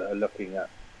clubs that are looking at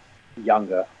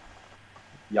younger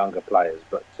players.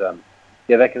 But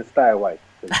they can stay away.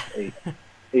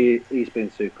 He's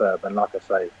been superb, and like I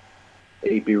say,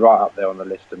 he'd be right up there on the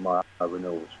list of my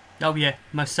renewals. Oh yeah,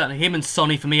 most certainly. Him and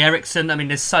Sonny for me, Ericsson. I mean,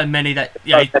 there's so many that.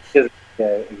 Yeah,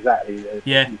 exactly.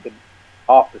 Yeah,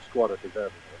 half the squad are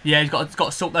deserving. Yeah, he's got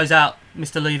to sort those out,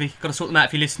 Mr. Levy. Got to sort them out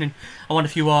if you're listening. I wonder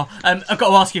if you are. I've got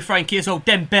to ask you, Frankie, as well.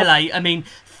 Dembele. I mean,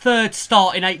 third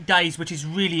start in 8 days, which is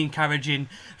really encouraging,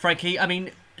 Frankie. I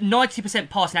mean, 90%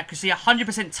 passing accuracy,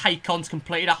 100% take-ons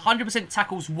completed, 100%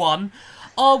 tackles won.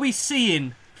 Are we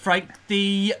seeing, Frank,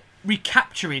 the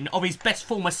recapturing of his best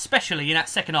form, especially in that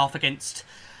second half against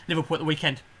Liverpool at the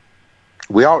weekend?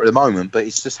 We are at the moment, but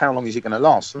it's just how long is it going to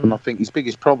last? And I think his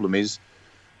biggest problem is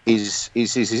his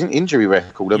injury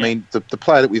record. I mean, the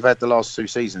player that we've had the last 2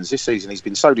 seasons, this season he's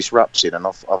been so disrupted, and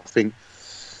I think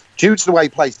due to the way he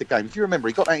plays the game, if you remember,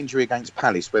 he got that injury against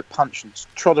Palace where Punch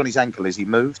trod on his ankle as he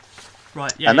moved.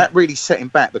 Right, yeah. And that really set him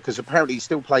back because apparently he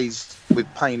still plays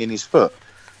with pain in his foot.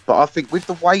 But I think with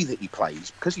the way that he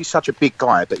plays, because he's such a big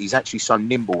guy, but he's actually so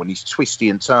nimble and he's twisty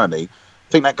and turny,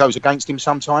 I think that goes against him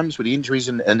sometimes with the injuries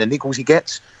and the niggles he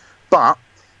gets. But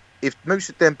if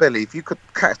Moussa Dembele, if you could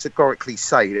categorically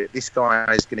say that this guy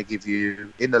is going to give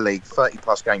you, in the league,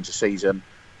 30-plus games a season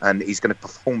and he's going to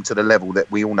perform to the level that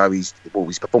we all know he's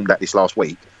performed at this last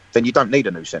week, then you don't need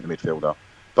a new centre midfielder.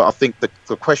 But I think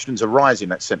the questions arise in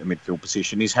that centre midfield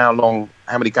position is how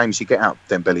many games you get out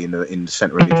Dembele in the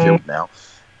centre of midfield now.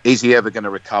 Is he ever going to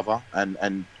recover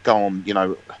and go on,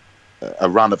 a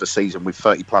run of a season with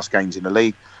 30-plus games in the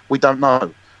league? We don't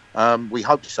know. We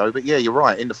hope so. But yeah, you're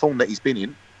right. In the form that he's been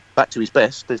in, back to his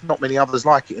best, there's not many others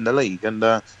like it in the league. And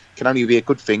can only be a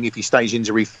good thing if he stays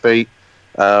injury-free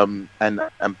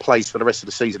and plays for the rest of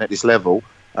the season at this level.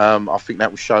 I think that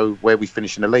will show where we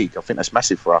finish in the league. I think that's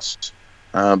massive for us.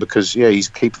 Because, he's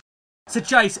keep. So,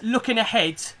 Jace, looking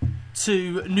ahead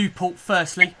to Newport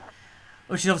firstly,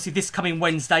 which is obviously this coming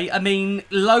Wednesday. I mean,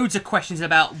 loads of questions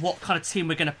about what kind of team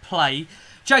we're going to play.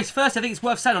 Jace, first, I think it's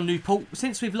worth saying on Newport,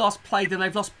 since we've last played them,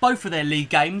 they've lost both of their league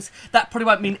games. That probably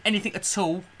won't mean anything at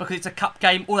all because it's a cup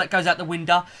game. All that goes out the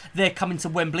window. They're coming to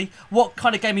Wembley. What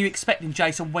kind of game are you expecting,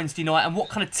 Jace, on Wednesday night? And what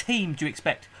kind of team do you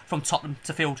expect from Tottenham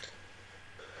to field?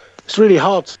 It's really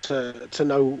hard to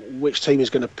know which team is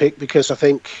going to pick because I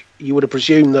think you would have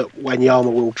presumed that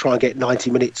Wanyama will try and get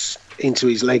 90 minutes into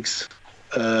his legs.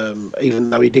 Even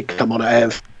though he did come on at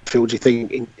Anfield, you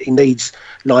think he needs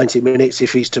 90 minutes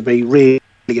if he's to be really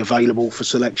available for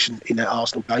selection in that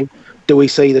Arsenal game. Do we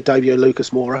see the debut of Lucas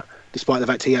Moura, despite the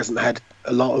fact he hasn't had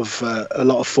a lot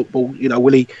of football?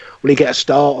 Will he get a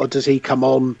start, or does he come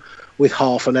on with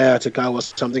half an hour to go or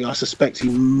something? I suspect he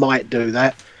might do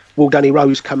that. Will Danny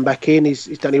Rose come back in? Is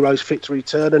Danny Rose fit to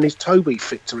return, and is Toby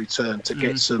fit to return to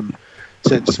get some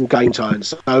game time?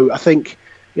 So I think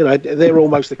they're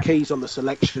almost the keys on the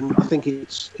selection. I think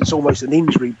it's almost an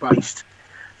injury-based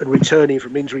and returning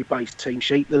from injury-based team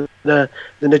sheet than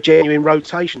a genuine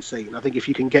rotation seat. And I think if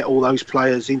you can get all those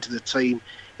players into the team,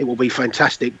 it will be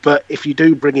fantastic. But if you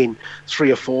do bring in 3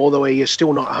 or 4, though you're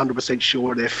still not 100%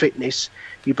 sure of their fitness,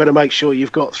 you better make sure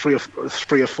you've got 3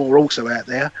 or 4 also out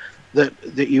there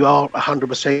that you are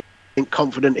 100%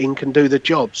 confident in can do the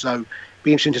job. So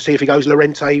be interesting to see if he goes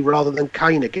Llorente rather than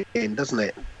Kane again, doesn't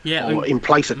it? Yeah, or in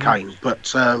place of Kane.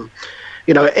 But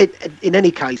in any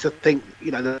case, I think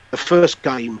the first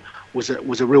game was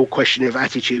a real question of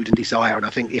attitude and desire, and I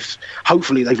think if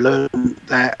hopefully they've learned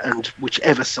that, and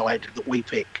whichever side that we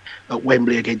pick at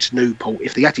Wembley against Newport,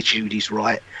 if the attitude is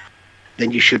right,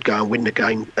 then you should go and win the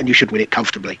game, and you should win it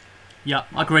comfortably. Yeah,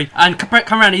 I agree. And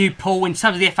come around to you, Paul, in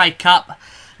terms of the FA Cup.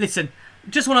 Listen,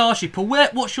 just want to ask you, Paul,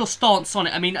 what's your stance on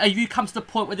it? I mean, have you come to the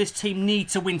point where this team need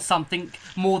to win something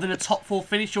more than a top 4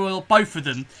 finish, or are both of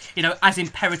them, as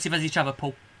imperative as each other,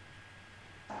 Paul?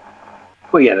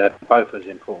 Well, yeah, they're both as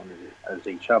important as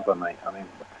each other, mate. I mean,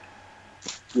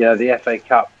 the FA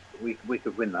Cup, we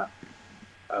could win that.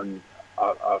 And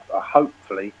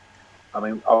hopefully, I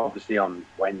mean, obviously on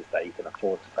Wednesday you can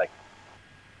afford to take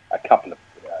a couple of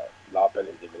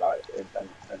liabilities, if you like,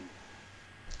 and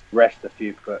rest a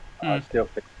few, but I still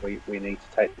think we need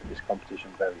to take this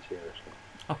competition very seriously.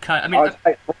 Okay, I mean,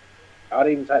 I'd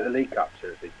even take the League Cup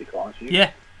seriously, to be quite honest with you.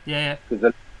 Yeah.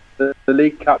 Because the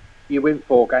League Cup, you win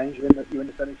 4 games, you win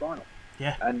the semi-final.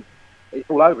 Yeah. And it's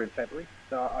all over in February,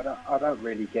 so I don't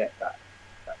really get that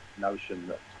notion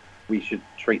that we should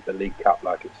treat the League Cup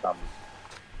like it's some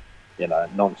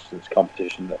nonsense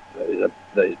competition that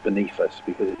is beneath us,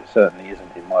 because it certainly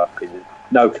isn't, in my opinion.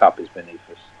 No cup is beneath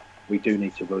us. We do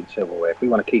need to win silverware. If we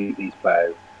want to keep these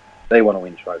players, they want to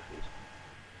win trophies.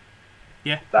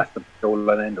 Yeah. That's the all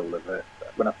and end all of it.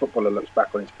 When a footballer looks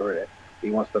back on his career, he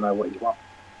wants to know what he's won.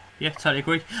 Yeah, totally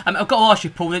agree. I've got to ask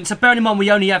you, Paul, then, so bearing in mind we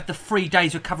only have the 3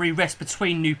 days recovery rest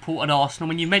between Newport and Arsenal,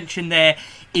 when you mentioned there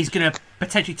he's going to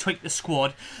potentially tweak the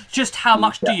squad, just how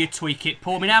much do you tweak it,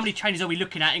 Paul? I mean, how many changes are we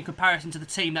looking at in comparison to the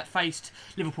team that faced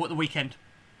Liverpool at the weekend?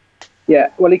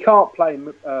 Yeah, well, he can't play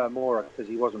Mora because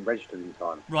he wasn't registered in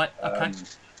time. Right, okay.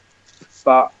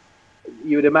 But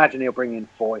you would imagine he'll bring in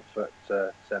Foyth at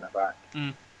centre-back.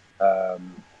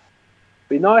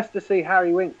 Be nice to see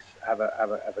Harry Winks have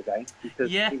a game, because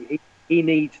he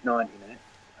needs 90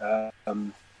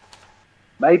 minutes.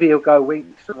 Maybe he'll go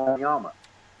Winks and Wanyama.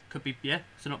 Could be, yeah,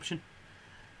 it's an option.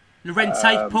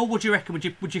 Llorente, Paul, what do you reckon?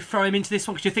 Would you throw him into this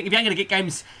one? Because you think if he ain't going to get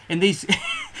games in these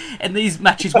in these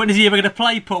matches, when is he ever going to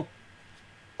play, Paul?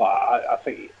 Well, I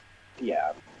think,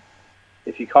 yeah,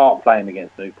 if you can't play him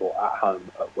against Newport at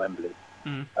home at Wembley,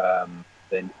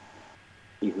 then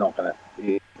he's not going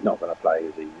to play,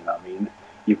 is he? You know what I mean?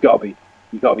 You've got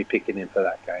to be picking him for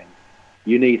that game.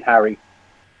 You need Harry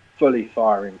fully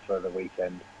firing for the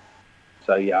weekend.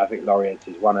 So yeah, I think Lorient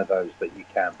is one of those that you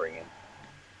can bring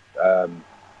in.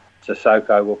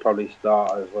 Sissoko will probably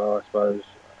start as well, I suppose.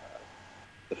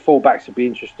 The fullbacks would be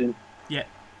interesting. Yeah,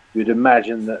 you'd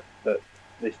imagine that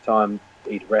this time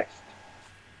he'd rest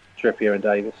Trippier and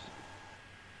Davis.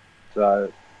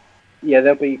 So yeah,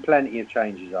 there'll be plenty of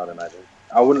changes, I'd imagine.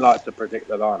 I wouldn't like to predict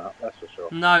the lineup, that's for sure.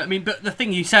 No, I mean, but the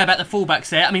thing you say about the fullbacks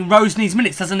there, I mean, Rose needs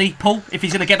minutes, doesn't he, Paul? If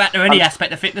he's going to get back to any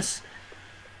aspect of fitness.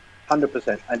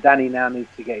 100%. And Danny now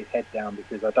needs to get his head down,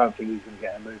 because I don't think he's going to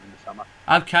get a move in the summer.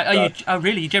 Okay. Oh,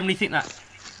 really? You generally think that?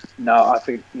 No, I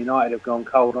think United have gone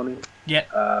cold on him.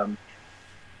 Yeah.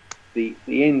 The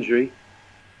injury,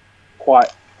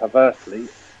 quite perversely,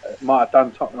 might have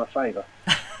done Tottenham a favour.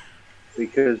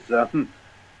 Because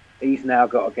he's now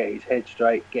got to get his head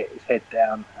straight, get his head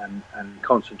down, and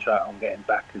concentrate on getting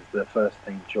back as the first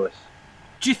team choice.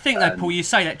 Do you think, though, Paul, you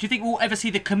say that, do you think we'll ever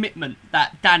see the commitment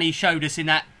that Danny showed us in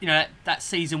that, that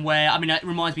season where, I mean, it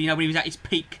reminds me, when he was at his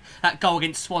peak, that goal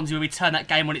against Swansea where we turned that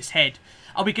game on its head.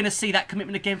 Are we going to see that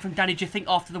commitment again from Danny, do you think,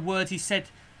 after the words he said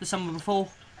the summer before?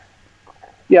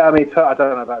 Yeah, I mean, I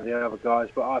don't know about the other guys,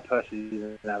 but I personally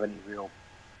didn't have any real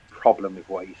problem with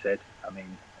what he said. I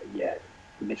mean, yeah,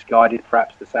 misguided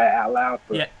perhaps to say it out loud,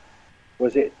 but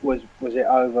was it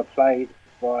overplayed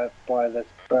by the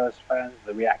Spurs fans?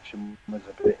 The reaction was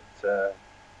a bit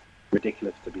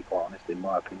ridiculous, to be quite honest, in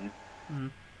my opinion.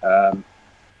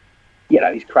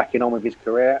 He's cracking on with his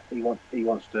career. He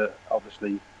wants to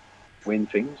obviously win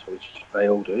things, which they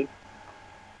all do,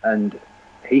 and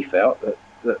he felt that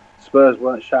Spurs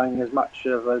weren't showing as much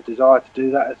of a desire to do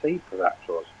that as he perhaps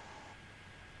was.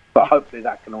 But hopefully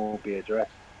that can all be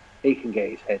addressed. He can get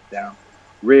his head down,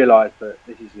 realise that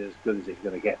this is as good as it's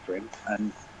going to get for him,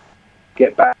 and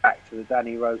get back to the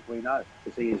Danny Rose we know,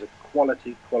 because he is a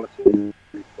quality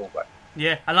fullback.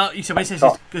 Yeah, and like you said, when he says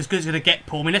it's as good as it's going to get,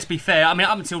 Paul, I mean, let's be fair. I mean,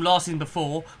 up until last season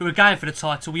before, we were going for the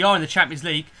title. We are in the Champions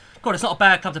League. God, it's not a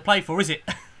bad club to play for, is it?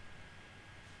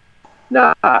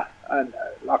 Nah, and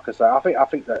like I say, I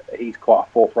think that he's quite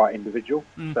a forthright individual.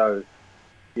 So,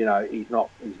 he's not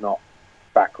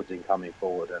backwards in coming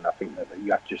forward, and I think that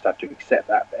you just have to accept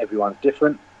that everyone's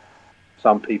different.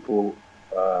 Some people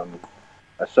are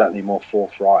certainly more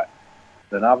forthright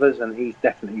than others, and he's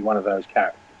definitely one of those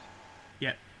characters.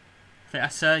 Yeah, I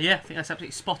think that's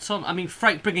absolutely spot on. I mean,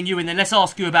 Frank, bringing you in then, let's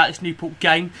ask you about this Newport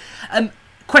game.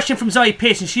 Question from Zoe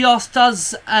Pearson. She asked,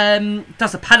 does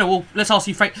the panel? Well, let's ask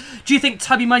you, Frank. Do you think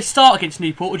Toby may start against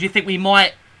Newport, or do you think we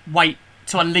might wait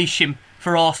to unleash him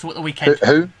for Arsenal at the weekend?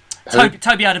 Who?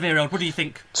 Toby Alderweireld. What do you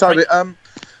think? Toby,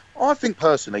 I think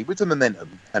personally, with the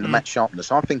momentum and the match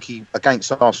sharpness, I think he,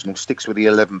 against Arsenal, sticks with the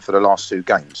 11 for the last 2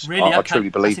 games. Really? I truly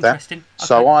believe that. Okay.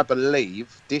 So I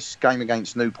believe this game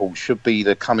against Newport should be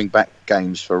the coming back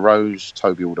games for Rose,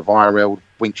 Toby Alderweireld,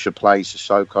 Winks should play,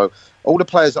 Sissoko. All the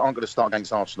players that aren't going to start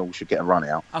against Arsenal should get a run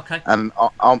out. Okay. And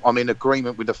I'm in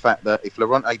agreement with the fact that if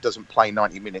Llorente doesn't play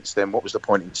 90 minutes, then what was the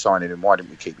point in signing him? Why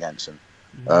didn't we keep Janssen?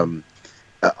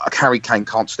 Harry Kane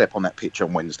can't step on that pitch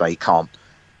on Wednesday. He can't.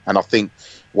 And I think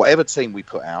whatever team we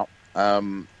put out,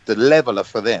 the leveller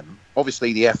for them,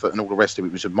 obviously the effort and all the rest of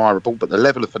it was admirable, but the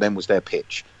leveller for them was their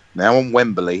pitch. Now on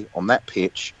Wembley, on that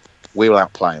pitch, we'll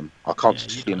outplay them. I can't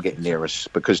see them getting near us,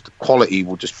 because the quality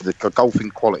will just, the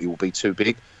golfing quality will be too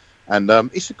big. And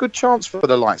it's a good chance for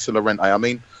the likes of Llorente. I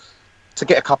mean, to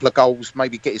get a couple of goals,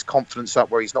 maybe get his confidence up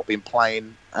where he's not been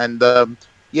playing. And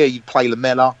you'd play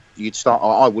Lamella. You'd start,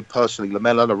 I would personally,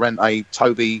 Lamella, Llorente,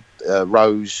 Toby,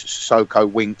 Rose, Sissoko,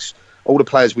 Winks, all the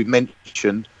players we've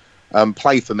mentioned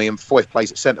play for me, and Foyth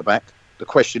plays at centre-back. The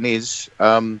question is,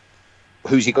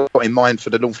 who's he got in mind for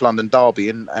the North London derby,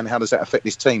 and how does that affect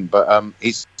his team? But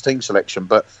his team selection.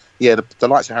 But yeah, the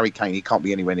likes of Harry Kane, he can't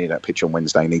be anywhere near that pitch on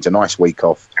Wednesday. He needs a nice week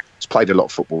off. He's played a lot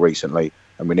of football recently,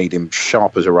 and we need him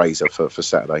sharp as a razor for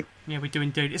Saturday. Yeah, we do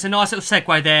indeed. It's a nice little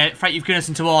segue there. Frank, you've given us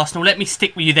into Arsenal. Let me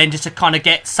stick with you then, just to kind of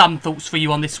get some thoughts for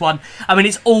you on this one. I mean,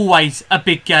 it's always a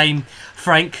big game,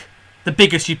 Frank. The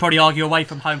biggest, you'd probably argue, away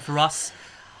from home for us.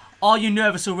 Are you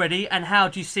nervous already, and how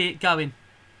do you see it going?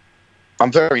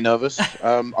 I'm very nervous.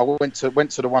 I went to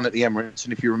the one at the Emirates,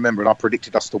 and if you remember, I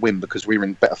predicted us to win because we were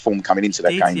in better form coming into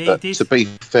that game. Yeah, but to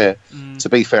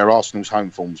be fair, Arsenal's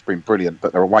home form's been brilliant,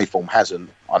 but their away form hasn't.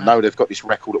 I know they've got this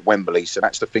record at Wembley, so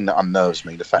that's the thing that unnerves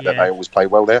me, the fact that they always play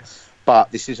well there.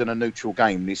 But this isn't a neutral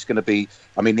game. It's going to be...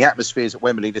 I mean, the atmospheres at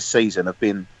Wembley this season have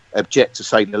been abject, to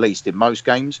say the least, in most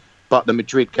games. But the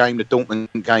Madrid game, the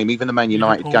Dortmund game, even the Man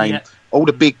United game, all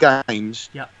the big games,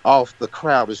 the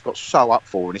crowd has got so up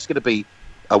for, and it's going to be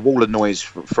a wall of noise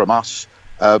from us.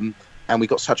 And we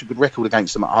got such a good record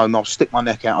against them at home. I'll stick my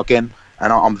neck out again,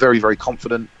 and I'm very, very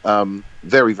confident,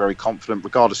 very, very confident,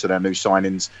 regardless of their new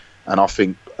signings. And I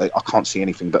think I can't see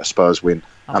anything but a Spurs win.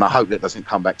 Okay. And I hope that doesn't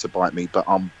come back to bite me. But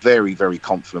I'm very, very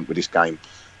confident with this game.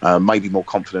 Maybe more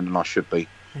confident than I should be.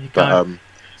 There you go.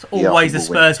 It's always the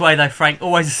Spurs way, though, Frank.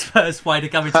 Always the Spurs way to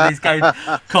come into these games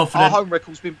confident. Our home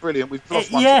record's been brilliant. We've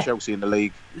lost one to Chelsea in the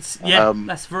league.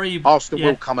 That's very. Arsenal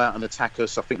will come out and attack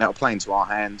us. I think that'll play into our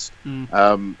hands.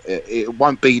 It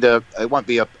won't be a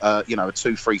 2-3,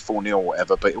 4-0 or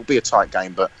whatever, but it'll be a tight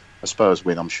game. But a Spurs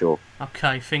win, I'm sure.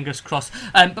 Okay, fingers crossed.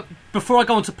 But before I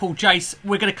go on to Paul, Jace,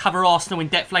 we're going to cover Arsenal in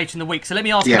depth later in the week. So let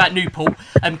me ask you about Newport.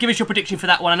 Give us your prediction for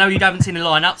that one. I know you haven't seen the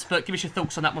lineups, but give us your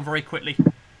thoughts on that one very quickly.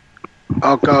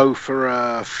 I'll go for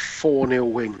a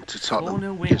 4-0 win to Tottenham.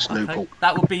 4-0 win. Okay. Newport.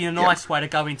 That would be a nice way to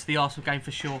go into the Arsenal game for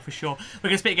sure. We're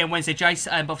going to speak again Wednesday, Jace,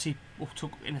 and obviously we'll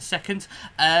talk in a second.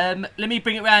 Let me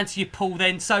bring it round to you, Paul,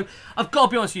 then. So I've got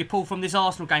to be honest with you, Paul, from this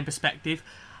Arsenal game perspective,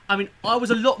 I mean, I was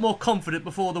a lot more confident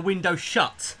before the window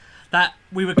shut that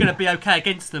we were going to be okay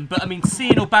against them. But, I mean,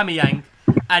 seeing Aubameyang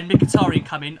and Mkhitaryan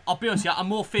come in, I'll be honest with you, I'm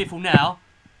more fearful now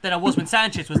than I was when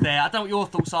Sanchez was there. I don't know what your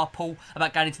thoughts are, Paul,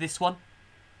 about going into this one.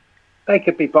 They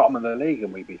could be bottom of the league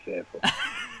and we'd be fearful.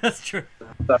 That's true.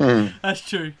 So, that's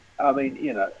true. I mean,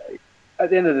 at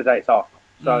the end of the day, it's Arsenal.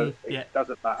 So it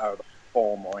doesn't matter the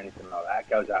form or anything like that. It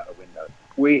goes out the window.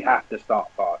 We have to start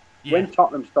fast. Yeah. When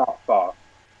Tottenham start fast,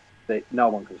 no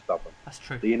one can stop them. That's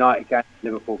true. The United game,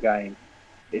 Liverpool game,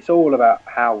 it's all about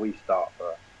how we start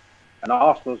first. And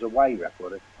Arsenal's away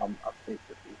record, it's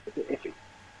a bit iffy.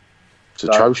 It's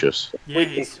atrocious.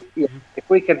 If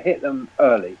we can hit them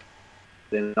early,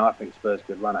 then I think Spurs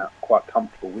could run out quite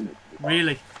comfortable winners.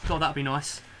 Really? God, that'd be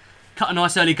nice. Cut a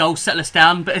nice early goal, settle us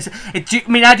down. But I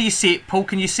mean, how do you see it, Paul?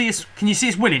 Can you see us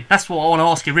winning? That's what I want to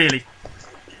ask you, really.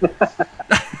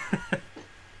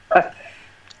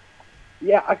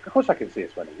 Yeah, of course I can see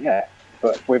us winning. Yeah,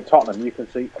 but with Tottenham, you can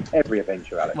see every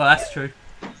eventuality. Well, that's true.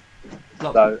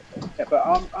 So,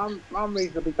 but I'm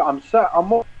reasonably. I'm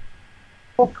more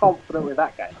confident with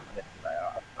that game than yesterday.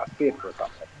 I feared for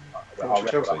something.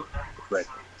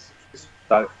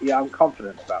 So yeah, I'm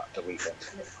confident about the weekend.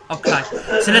 Okay,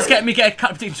 so let's get a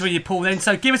couple of predictions for you, Paul. Then,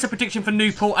 so give us a prediction for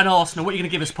Newport and Arsenal. What are you going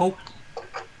to give us, Paul?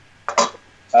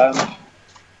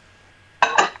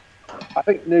 I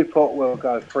think Newport will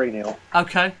go 3-0.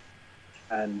 Okay.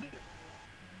 And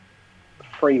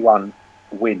 3-1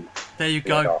 win. There you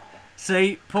go.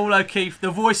 See, Paul O'Keefe,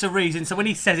 the voice of reason. So when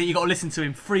he says it, you got to listen to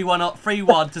him.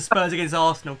 3-1 to Spurs against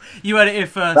Arsenal. You heard it here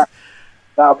first.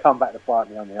 That'll come back to bite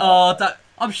me on the arse.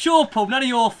 I'm sure, Paul, none of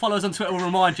your followers on Twitter will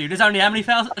remind you. There's only how many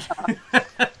thousand?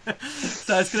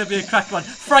 So it's going to be a crack one.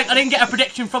 Frank, I didn't get a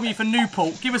prediction from you for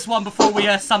Newport. Give us one before we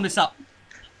sum this up.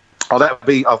 Oh, that would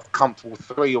be a comfortable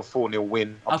 3 or 4-0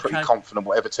 win. I'm pretty confident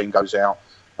whatever team goes out.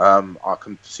 I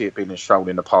can see it being a stroll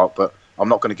in the park, but I'm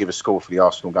not going to give a score for the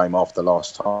Arsenal game after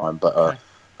last time. But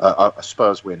a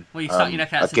Spurs win. Well, you stuck your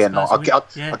neck out again. I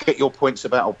get your points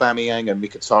about Aubameyang and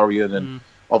Mkhitaryan, and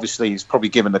obviously he's probably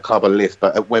given the club a lift.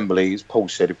 But at Wembley, as Paul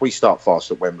said, if we start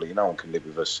fast at Wembley, no one can live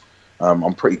with us.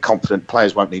 I'm pretty confident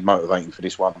players won't need motivating for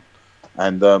this one,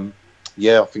 and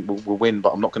I think we'll win, but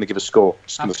I'm not going to give a score.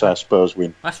 Just going to say a Spurs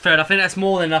win. That's fair enough. I think that's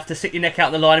more than enough to stick your neck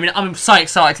out the line. I mean, I'm so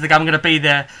excited to the game. I'm going to be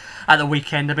there at the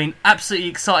weekend. I mean, absolutely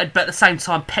excited, but at the same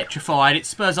time petrified. It's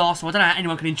Spurs Arsenal. I don't know how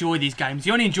anyone can enjoy these games.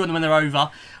 You only enjoy them when they're over,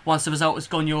 once the result has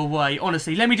gone your way.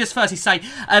 Honestly, let me just firstly say,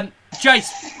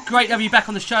 Jace, great to have you back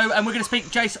on the show, and we're going to speak,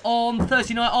 Jace, on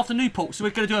Thursday night after Newport. So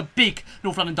we're going to do a big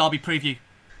North London derby preview.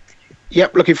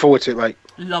 Yep, looking forward to it, mate.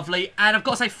 Lovely. And I've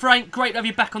got to say, Frank, great to have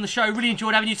you back on the show. Really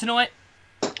enjoyed having you tonight.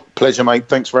 Pleasure, mate.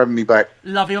 Thanks for having me back.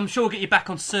 Lovely. I'm sure we'll get you back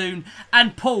on soon.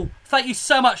 And Paul, thank you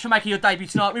so much for making your debut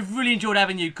tonight. We've really enjoyed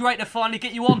having you. Great to finally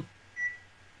get you on.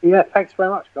 Yeah, thanks very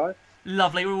much, guys.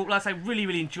 Lovely. Like I say, really,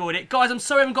 really enjoyed it. Guys, I'm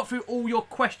sorry I haven't got through all your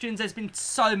questions. There's been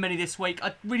so many this week.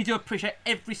 I really do appreciate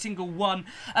every single one.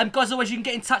 Guys, as always, you can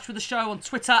get in touch with the show on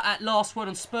Twitter at Last Word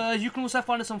on Spurs. You can also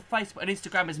find us on Facebook and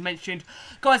Instagram as mentioned.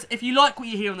 Guys, if you like what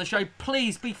you hear on the show,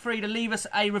 please be free to leave us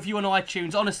a review on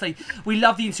iTunes. Honestly, we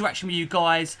love the interaction with you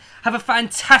guys. Have a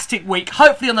fantastic week.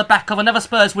 Hopefully on the back of another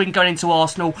Spurs win going into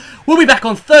Arsenal. We'll be back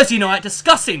on Thursday night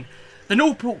discussing the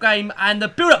Newport game and the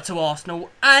build-up to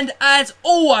Arsenal. And as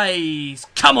always,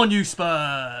 come on you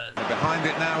Spurs! Behind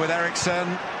it now with Eriksson,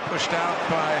 pushed out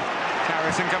by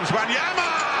Karras, in comes Wanyama!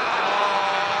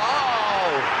 Oh!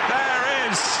 There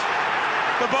is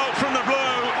the bolt from the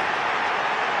blue.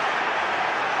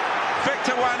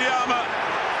 Victor Wanyama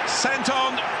sent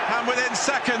on and within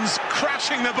seconds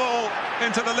crashing the ball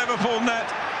into the Liverpool net.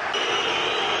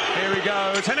 Here he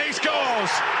goes and he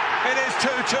scores! It is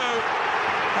 2-2.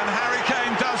 And Harry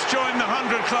Kane does join the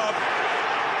 100 club.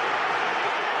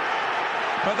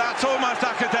 But that's almost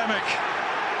academic.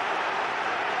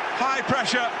 High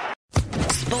pressure.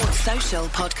 Sports Social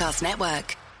Podcast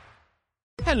Network.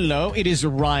 Hello, it is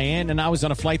Ryan, and I was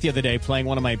on a flight the other day playing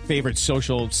one of my favorite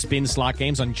social spin slot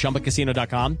games on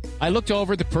ChumbaCasino.com. I looked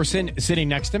over at the person sitting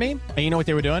next to me, and you know what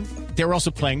they were doing? They were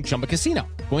also playing Chumba Casino.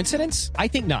 Coincidence? I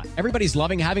think not. Everybody's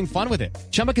loving having fun with it.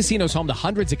 Chumba Casino is home to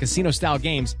hundreds of casino-style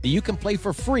games that you can play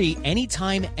for free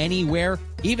anytime, anywhere,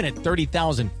 even at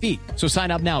 30,000 feet. So sign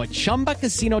up now at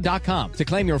ChumbaCasino.com to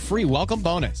claim your free welcome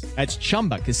bonus. That's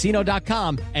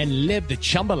ChumbaCasino.com and live the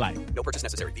Chumba life. No purchase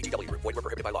necessary. VGW. Void where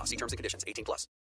prohibited by law. See terms and conditions. 18+.